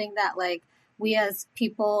it's something that like we as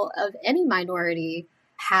people of any minority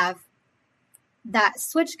have, that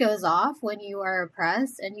switch goes off when you are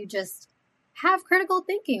oppressed and you just have critical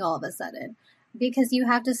thinking all of a sudden because you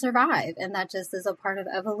have to survive. And that just is a part of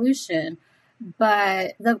evolution.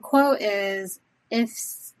 But the quote is,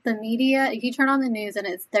 if the media, if you turn on the news and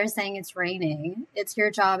they're saying it's raining, it's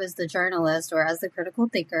your job as the journalist or as the critical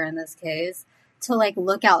thinker in this case to like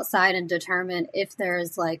look outside and determine if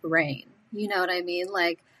there's like rain. You know what I mean?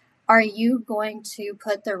 Like, are you going to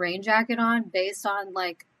put the rain jacket on based on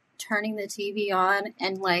like turning the TV on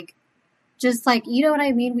and like, just like, you know what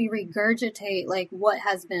I mean? We regurgitate like what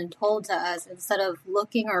has been told to us instead of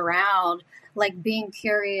looking around, like being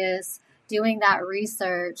curious, doing that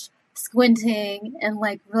research, squinting, and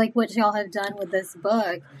like what y'all have done with this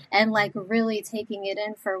book, and like really taking it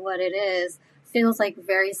in for what it is. Feels like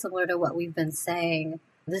very similar to what we've been saying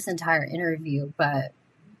this entire interview, but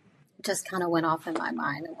just kind of went off in my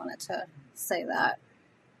mind. I wanted to say that.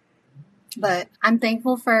 But I'm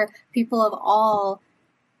thankful for people of all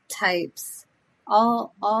types,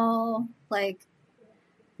 all like,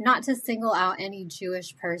 not to single out any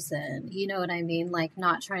Jewish person, you know what I mean? Like,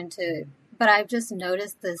 not trying to, but I've just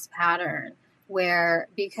noticed this pattern where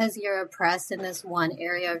because you're oppressed in this one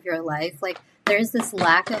area of your life, like there's this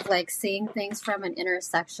lack of like seeing things from an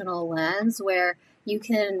intersectional lens where you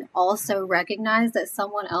can also recognize that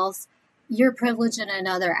someone else, you're privileged in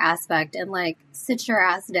another aspect, and like sit your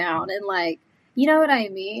ass down and like, you know what I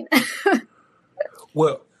mean?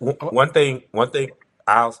 Well, one thing,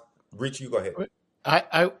 Rich, you go ahead.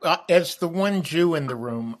 I as the one Jew in the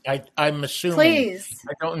room, I'm assuming. Please.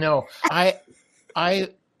 I don't know.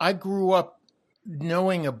 I grew up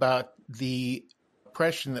knowing about the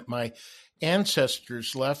oppression that my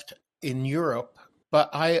ancestors left in Europe, but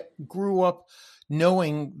I grew up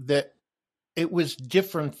knowing that it was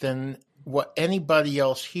different than what anybody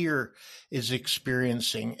else here is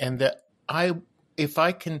experiencing, and that if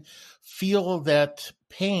I can feel that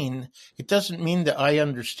pain, it doesn't mean that I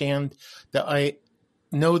understand, that I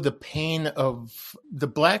know the pain of the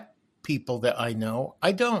Black people that I know.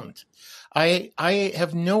 I don't. I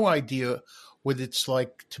have no idea what it's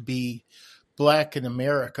like to be Black in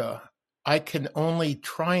America. I can only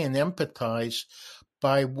try and empathize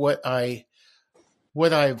by what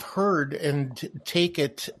I've heard, and take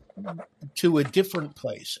it to a different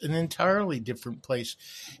place, an entirely different place.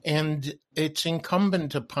 And it's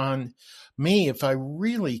incumbent upon me, if I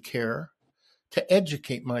really care, to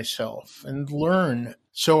educate myself and learn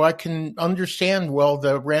so I can understand, well,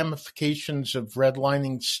 the ramifications of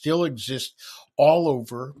redlining still exist all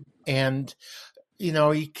over. And,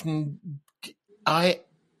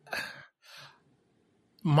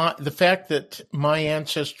 the fact that my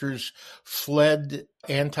ancestors fled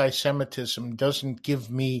anti-Semitism doesn't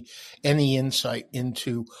give me any insight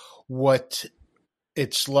into what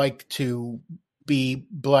it's like to be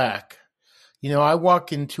Black. I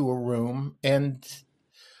walk into a room and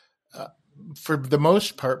for the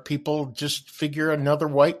most part, people just figure another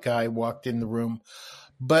white guy walked in the room.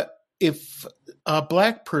 But if a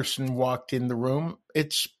Black person walked in the room,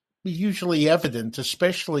 it's usually evident,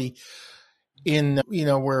 especially in,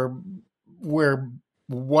 where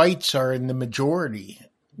whites are in the majority,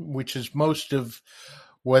 which is most of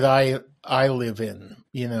what I live in,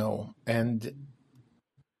 and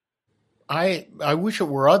I wish it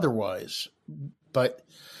were otherwise, but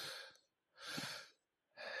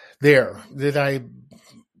did I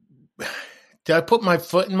put my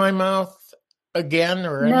foot in my mouth again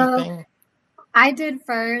or anything? I did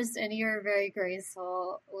first, and you were very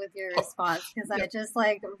graceful with your response, because I just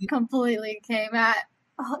like completely came at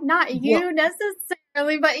not you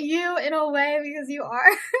necessarily, but you in a way, because you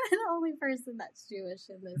are the only person that's Jewish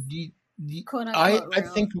in this quote unquote room. I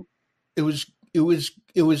think it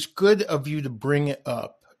was good of you to bring it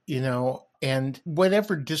up, and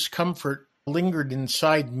whatever discomfort lingered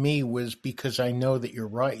inside me was because I know that you're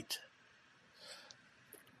right.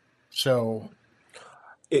 So,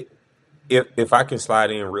 if I can slide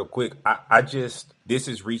in real quick, this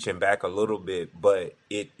is reaching back a little bit, but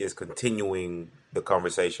it is continuing the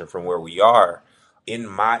conversation from where we are. In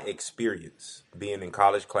my experience, being in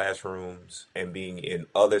college classrooms and being in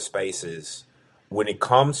other spaces, when it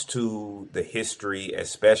comes to the history,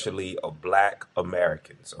 especially of Black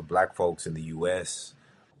Americans or Black folks in the U.S.,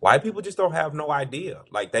 white people just don't have no idea.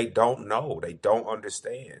 Like, they don't know. They don't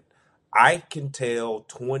understand. I can tell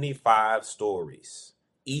 25 stories.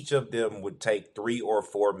 Each of them would take 3 or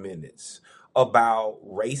 4 minutes about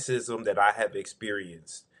racism that I have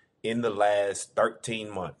experienced in the last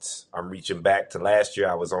 13 months. I'm reaching back to last year.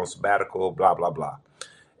 I was on sabbatical, blah, blah, blah.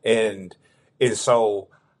 And so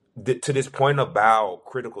to this point about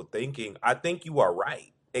critical thinking, I think you are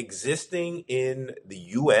right. Existing in the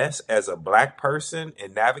U.S. as a Black person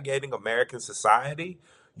and navigating American society,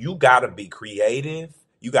 you got to be creative.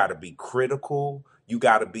 You got to be critical. You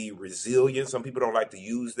got to be resilient. Some people don't like to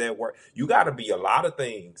use that word. You got to be a lot of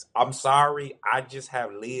things. I'm sorry. I just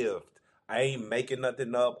have lived. I ain't making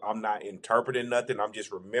nothing up. I'm not interpreting nothing. I'm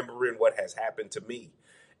just remembering what has happened to me.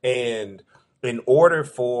 And in order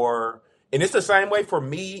for And it's the same way for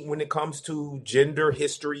me when it comes to gender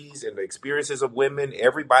histories and the experiences of women.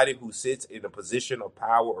 Everybody who sits in a position of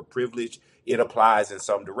power or privilege, it applies in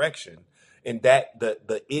some direction. And that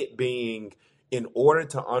the it being, in order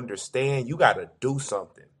to understand, you got to do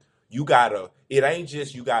something. It ain't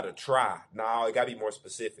just you got to try. No, it got to be more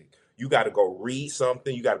specific. You got to go read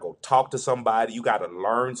something. You got to go talk to somebody. You got to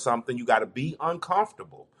learn something. You got to be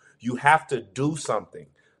uncomfortable. You have to do something.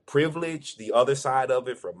 Privilege, the other side of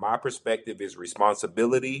it, from my perspective, is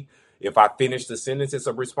responsibility. If I finish the sentence, it's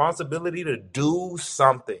a responsibility to do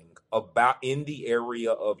something about in the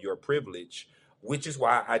area of your privilege, which is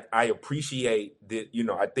why I appreciate that.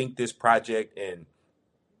 I think this project and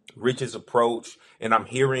Rich's approach, and I'm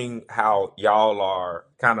hearing how y'all are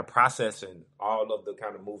kind of processing all of the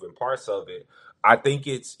kind of moving parts of it. I think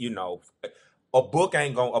it's, a book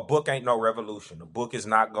ain't no revolution. A book is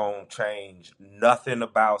not gonna change nothing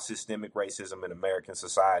about systemic racism in American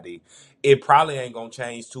society. It probably ain't gonna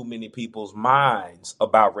change too many people's minds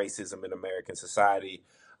about racism in American society.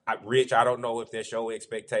 Rich, I don't know if that's your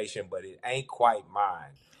expectation, but it ain't quite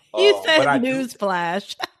mine. You But said I do.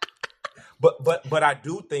 newsflash. But I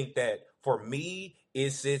do think that for me,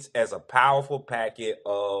 it sits as a powerful packet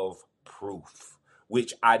of proof,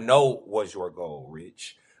 which I know was your goal,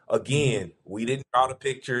 Rich. Again, we didn't draw the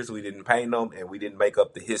pictures, we didn't paint them, and we didn't make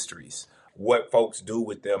up the histories. What folks do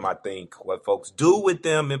with them, I think, what folks do with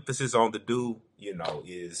them, emphasis on the do,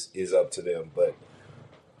 is up to them. But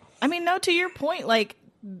I mean, no, to your point, like,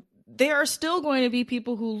 there are still going to be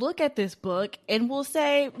people who look at this book and will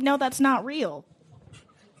say, no, that's not real.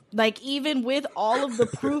 Like, even with all of the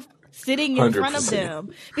proof sitting in front of 100%.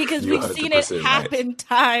 them, because You're we've seen it 100% right. happen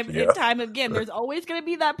time Yeah. and time again. There's always going to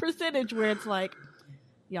be that percentage where it's like,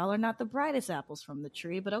 y'all are not the brightest apples from the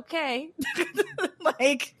tree, but okay.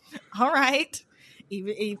 Like, all right.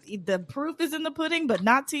 Even the proof is in the pudding, but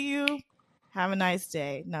not to you. Have a nice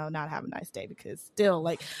day. No, not have a nice day, because still,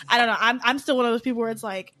 like, I don't know. I'm still one of those people where it's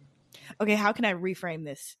like, okay, how can I reframe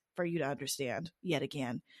this for you to understand yet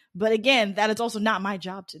again? But again, that is also not my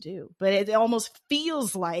job to do. But it almost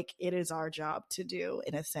feels like it is our job to do,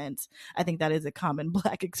 in a sense. I think that is a common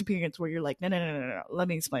Black experience where you're like, no. Let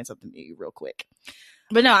me explain something to you real quick.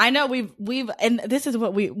 But no, I know we've, and this is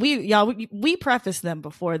what we prefaced them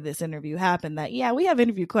before this interview happened that, yeah, we have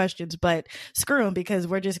interview questions, but screw them, because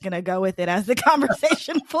we're just going to go with it as the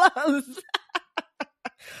conversation flows.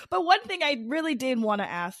 But one thing I really did want to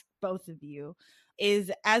ask both of you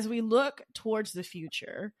is, as we look towards the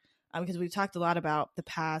future, because we've talked a lot about the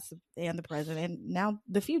past and the present and now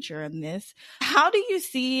the future in this, how do you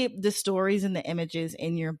see the stories and the images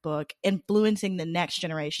in your book influencing the next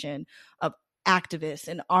generation of activists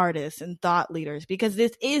and artists and thought leaders? Because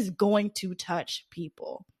this is going to touch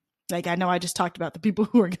people. Like, I know I just talked about the people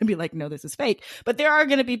who are going to be like, no, this is fake. But there are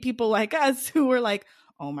going to be people like us who are like,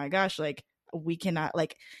 oh my gosh, like, we cannot,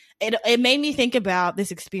 like, it made me think about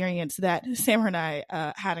this experience that Sam and I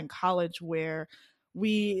had in college, where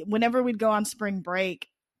whenever we'd go on spring break,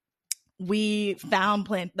 we found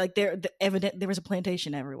there was a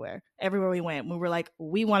plantation everywhere we went. We were like,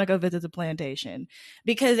 we want to go visit the plantation,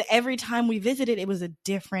 because every time we visited, it was a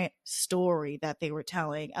different story that they were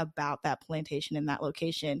telling about that plantation and that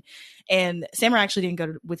location. And Samara actually didn't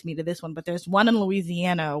go with me to this one, but there's one in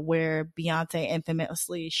Louisiana where Beyonce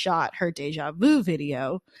infamously shot her Deja Vu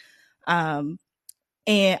video.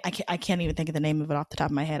 And I can't even think of the name of it off the top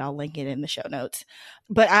of my head. I'll link it in the show notes.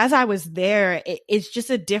 But as I was there, it's just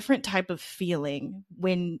a different type of feeling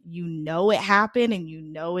when you know it happened and you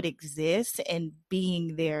know it exists, and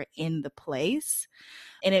being there in the place.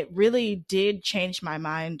 And it really did change my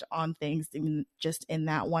mind on things just in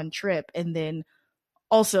that one trip. And then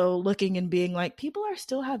also looking and being like, people are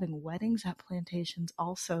still having weddings at plantations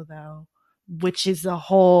also, though, which is a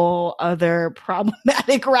whole other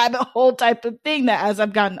problematic rabbit hole type of thing that, as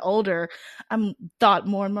I've gotten older, I'm thought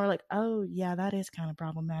more and more like, oh yeah, that is kind of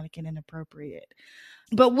problematic and inappropriate.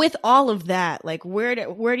 But with all of that, like, where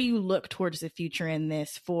do you look towards the future in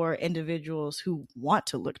this for individuals who want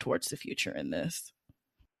to look towards the future in this?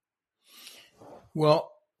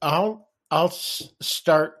 Well, I'll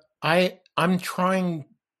start. I'm trying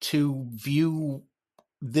to view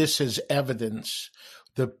this as evidence.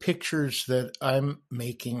 The pictures that I'm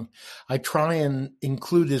making, I try and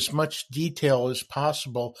include as much detail as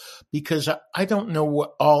possible, because I don't know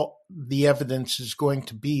what all the evidence is going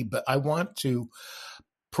to be, but I want to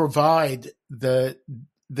provide the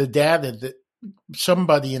data that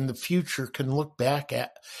somebody in the future can look back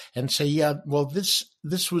at and say, yeah, well, this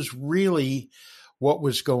was really what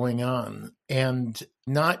was going on, and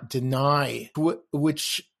not deny,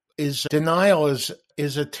 which is denial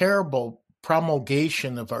is a terrible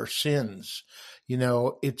promulgation of our sins.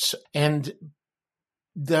 There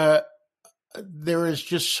is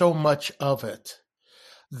just so much of it.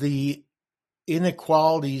 The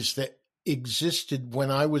inequalities that existed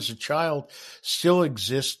when I was a child still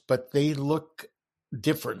exist, but they look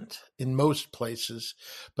different in most places,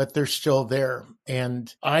 but they're still there.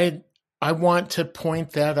 And I want to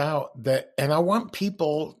point that out, and I want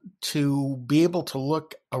people to be able to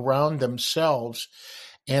look around themselves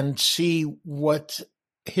and see what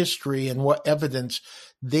history and what evidence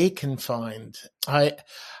they can find. I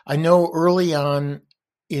know early on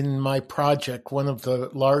in my project, one of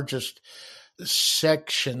the largest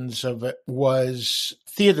sections of it was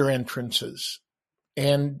theater entrances,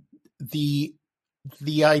 and the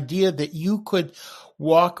idea that you could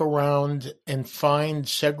walk around and find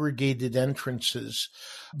segregated entrances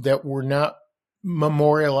that were not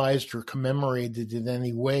memorialized or commemorated in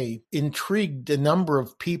any way intrigued a number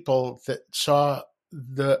of people that saw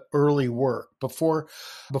the early work before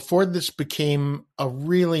this became a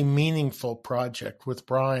really meaningful project with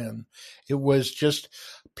Brian. It was just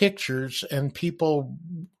pictures, and people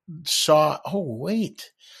saw, oh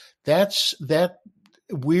wait, that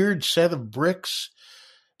weird set of bricks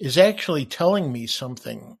is actually telling me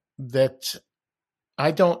something that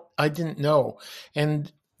I didn't know. And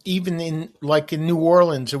even in New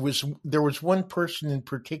Orleans, there was one person in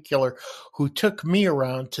particular who took me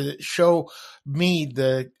around to show me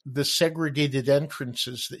the segregated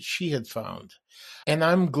entrances that she had found. And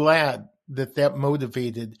I'm glad that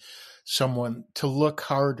motivated someone to look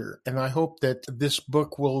harder. And I hope that this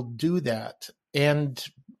book will do that and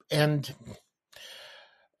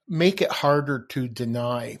make it harder to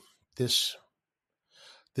deny this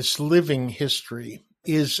living history.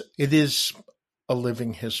 It is a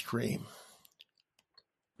living history.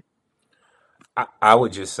 I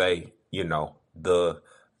would just say, the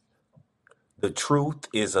truth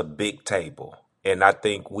is a big table, and I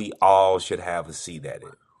think we all should have a seat at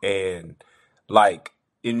it. And like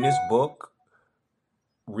in this book,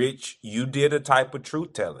 Rich, you did a type of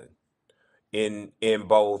truth telling in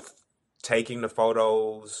both taking the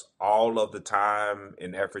photos, all of the time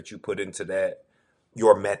and effort you put into that,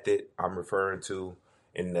 your method I'm referring to,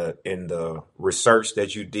 in the research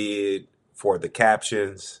that you did for the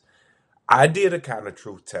captions. I did a kind of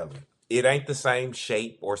truth telling. It ain't the same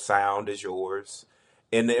shape or sound as yours.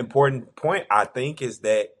 And the important point, I think, is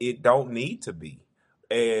that it don't need to be.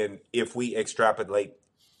 And if we extrapolate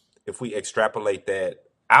that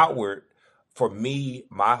outward, for me,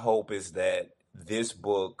 my hope is that this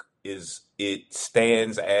book it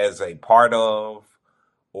stands as a part of,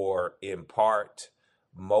 or in part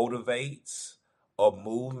motivates a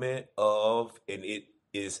movement of, and it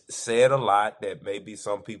is said a lot that maybe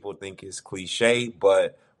some people think is cliche,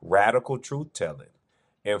 but radical truth telling.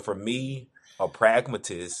 And for me, a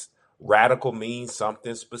pragmatist, radical means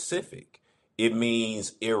something specific. It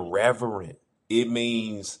means irreverent. It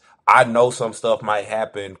means I know some stuff might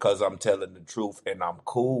happen because I'm telling the truth and I'm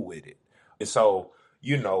cool with it. And so,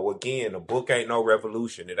 again, a book ain't no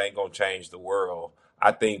revolution. It ain't gonna change the world.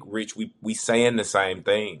 I think, Rich, we saying the same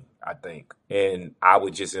thing, I think. And I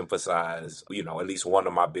would just emphasize, at least one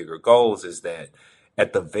of my bigger goals is that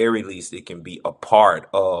at the very least it can be a part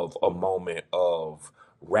of a moment of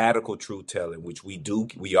radical truth telling, which we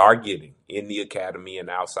are getting in the academy and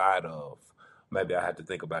outside of. Maybe I have to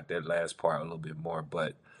think about that last part a little bit more,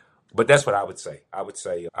 but that's what I would say. I would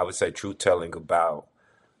say truth telling about,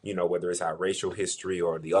 whether it's our racial history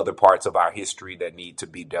or the other parts of our history that need to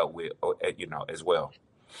be dealt with, as well.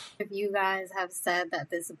 If you guys have said that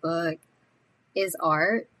this book is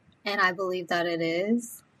art, and I believe that it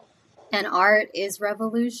is, and art is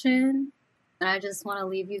revolution, and I just want to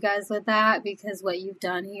leave you guys with that, because what you've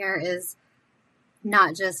done here is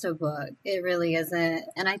not just a book. It really isn't.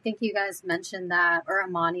 And I think you guys mentioned that, or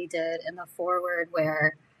Amani did in the foreword,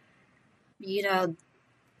 where, you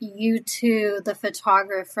two, the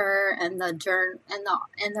photographer and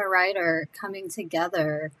the writer, coming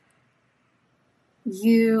together,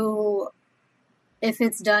 if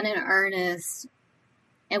it's done in earnest,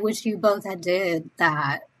 and which you both did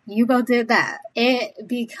that, it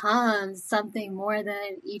becomes something more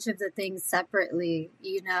than each of the things separately.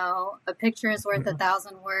 A picture is worth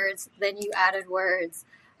 1,000 words, then you added words.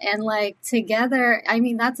 And together,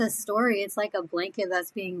 that's a story. It's like a blanket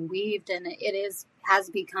that's being weaved, and has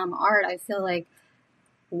become art. I feel like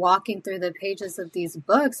walking through the pages of these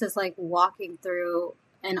books is like walking through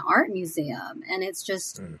an art museum, and it's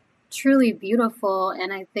just truly beautiful.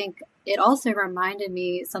 And I think it also reminded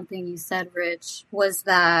me, something you said, Rich, was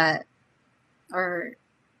that, or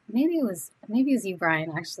maybe it was you,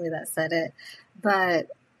 Brian, actually, that said it, but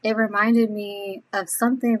it reminded me of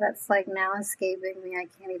something that's like now escaping me. I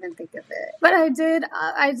can't even think of it. But I did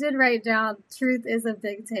write down, truth is a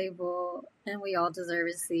big table and we all deserve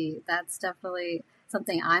a seat. That's definitely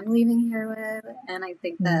something I'm leaving here with. And I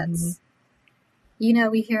think that's,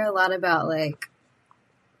 we hear a lot about like,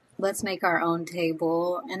 let's make our own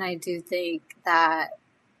table. And I do think that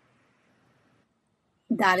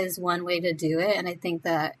that is one way to do it. And I think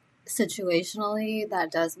that situationally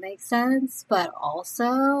that does make sense. But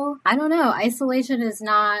also, I don't know, isolation is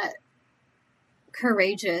not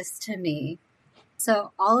courageous to me.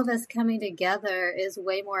 So all of us coming together is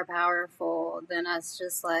way more powerful than us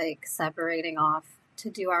just like separating off to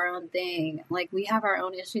do our own thing. Like we have our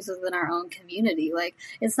own issues within our own community. Like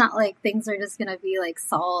it's not like things are just going to be like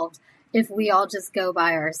solved if we all just go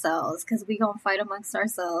by ourselves, because we gonna fight amongst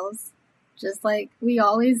ourselves just like we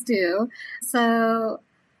always do. So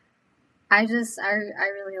I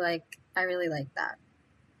really like that.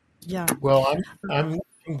 Yeah. Well, I'm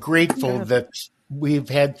grateful that we've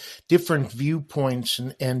had different viewpoints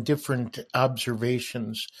and different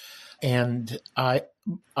observations, and I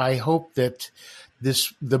hope that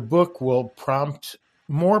the book will prompt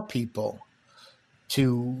more people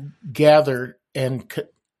to gather and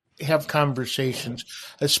have conversations,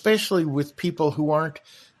 especially with people who aren't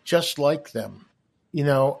just like them,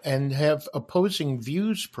 and have opposing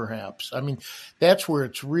views, perhaps. I mean, that's where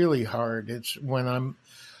it's really hard. It's when I'm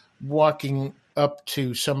walking up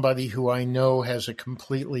to somebody who I know has a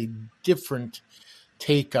completely different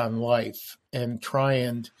take on life and try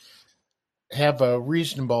and have a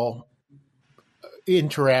reasonable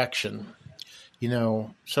interaction,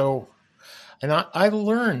 So, and I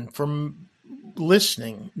learn from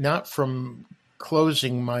listening, not from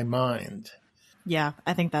closing my mind. Yeah,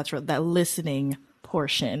 I think that's that listening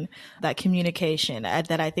portion, that communication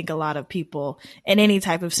that I think a lot of people in any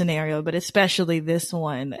type of scenario, but especially this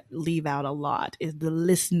one, leave out a lot is the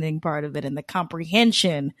listening part of it and the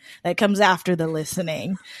comprehension that comes after the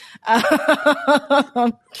listening.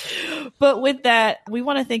 But with that, we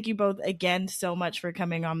want to thank you both again so much for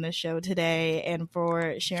coming on the show today and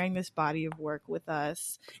for sharing this body of work with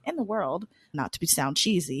us and the world, not to sound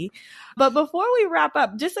cheesy. But before we wrap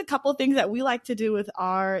up, just a couple things that we like to do with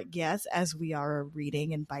our guests, as we are a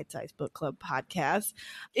reading and bite-sized book club podcast,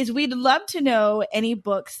 is we'd love to know any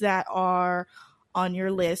books that are on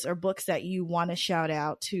your list or books that you want to shout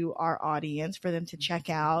out to our audience for them to check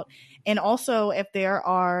out. And also if there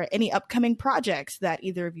are any upcoming projects that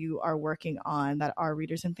either of you are working on that our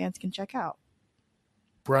readers and fans can check out.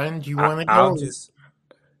 Brian, do you want to I'll go? just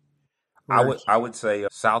I would say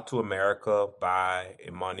South to America by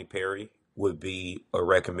Imani Perry would be a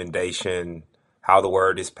recommendation. How the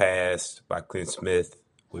Word is Passed by Clint Smith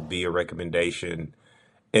would be a recommendation.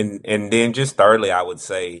 And then just thirdly, I would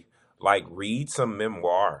say like read some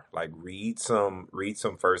memoir, like read some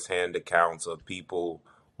firsthand accounts of people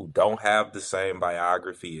who don't have the same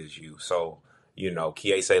biography as you. So,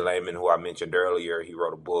 Kiese Layman, who I mentioned earlier, he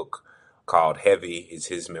wrote a book called Heavy, is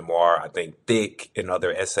his memoir. I think Thick and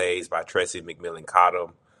other essays by Tressie McMillan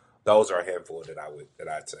Cottom. Those are a handful that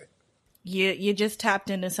I'd say. You just tapped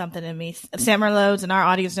into something in me. Summer Loads and our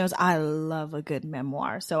audience knows I love a good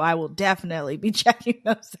memoir, so I will definitely be checking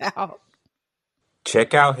those out.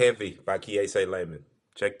 Check out Heavy by Kiese Layman.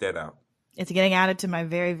 Check that out. It's getting added to my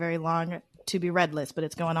very, very long to be read list, but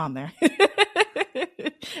it's going on there.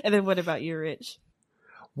 And then what about you, Rich?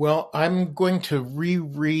 Well, I'm going to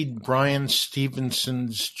reread Brian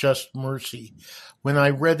Stevenson's Just Mercy. When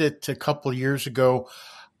I read it a couple years ago,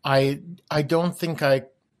 I don't think I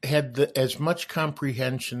had as much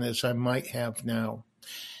comprehension as I might have now.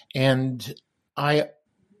 And I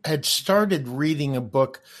had started reading a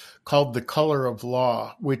book called The Color of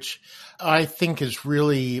Law, which I think is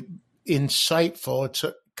really insightful. It's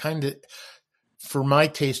a kind of, for my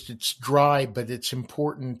taste, it's dry, but it's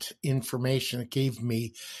important information. It gave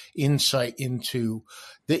me insight into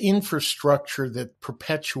the infrastructure that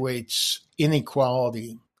perpetuates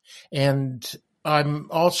inequality. And I'm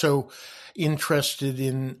also interested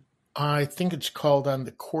in, I think it's called On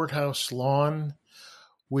the Courthouse Lawn,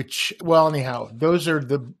 which, well, anyhow, those are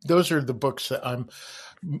the books that I'm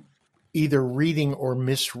either reading or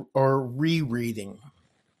rereading.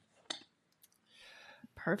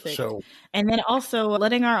 Perfect. So, and then also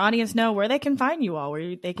letting our audience know where they can find you all,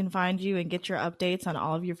 where they can find you and get your updates on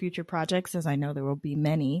all of your future projects, as I know there will be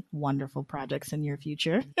many wonderful projects in your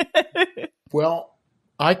future. Well,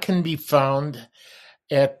 I can be found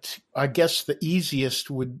at, I guess the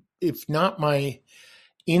easiest would, if not my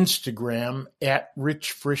Instagram, at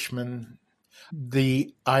Rich Frishman.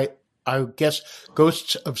 I guess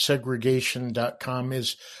ghostsofsegregation.com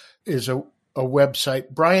is a a website.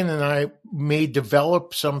 Brian and I may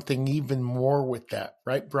develop something even more with that,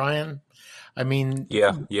 right, Brian? I mean,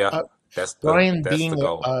 Yeah. That's Brian the being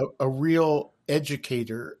goal. a real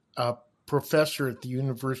educator, a professor at the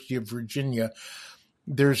University of Virginia,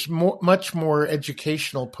 there's much more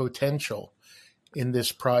educational potential in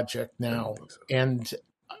this project now. And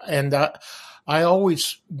I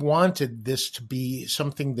always wanted this to be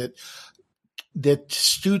something that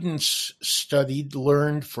students studied,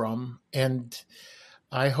 learned from, and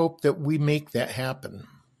I hope that we make that happen.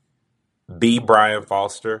 B Brian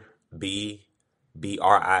Foster, BRIANFOSTER,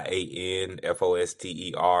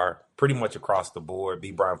 pretty much across the board.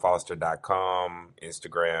 BBrianFoster.com,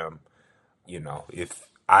 Instagram. If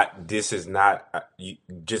this is not, you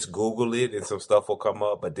just Google it and some stuff will come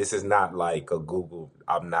up, but this is not like a Google.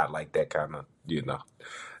 I'm not like that kind of,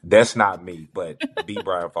 that's not me. But B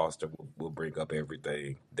Brian Foster will bring up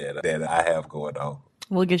everything that I have going on.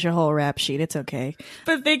 We'll get your whole rap sheet. It's okay.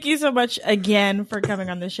 But thank you so much again for coming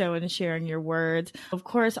on the show and sharing your words. Of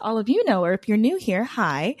course, all of you know, or if you're new here,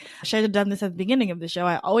 hi. I should have done this at the beginning of the show.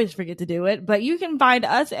 I always forget to do it. But you can find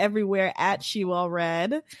us everywhere at She Well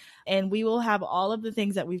Read. And we will have all of the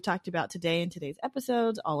things that we've talked about today in today's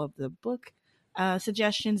episodes, all of the book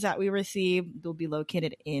suggestions that we received will be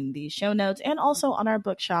located in the show notes and also on our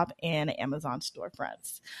bookshop and Amazon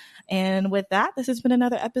storefronts. And with that, this has been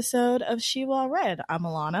another episode of She Well Read. I'm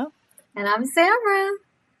Alana. And I'm Sarah.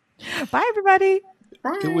 Bye, everybody.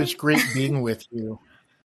 Bye. It was great being with you.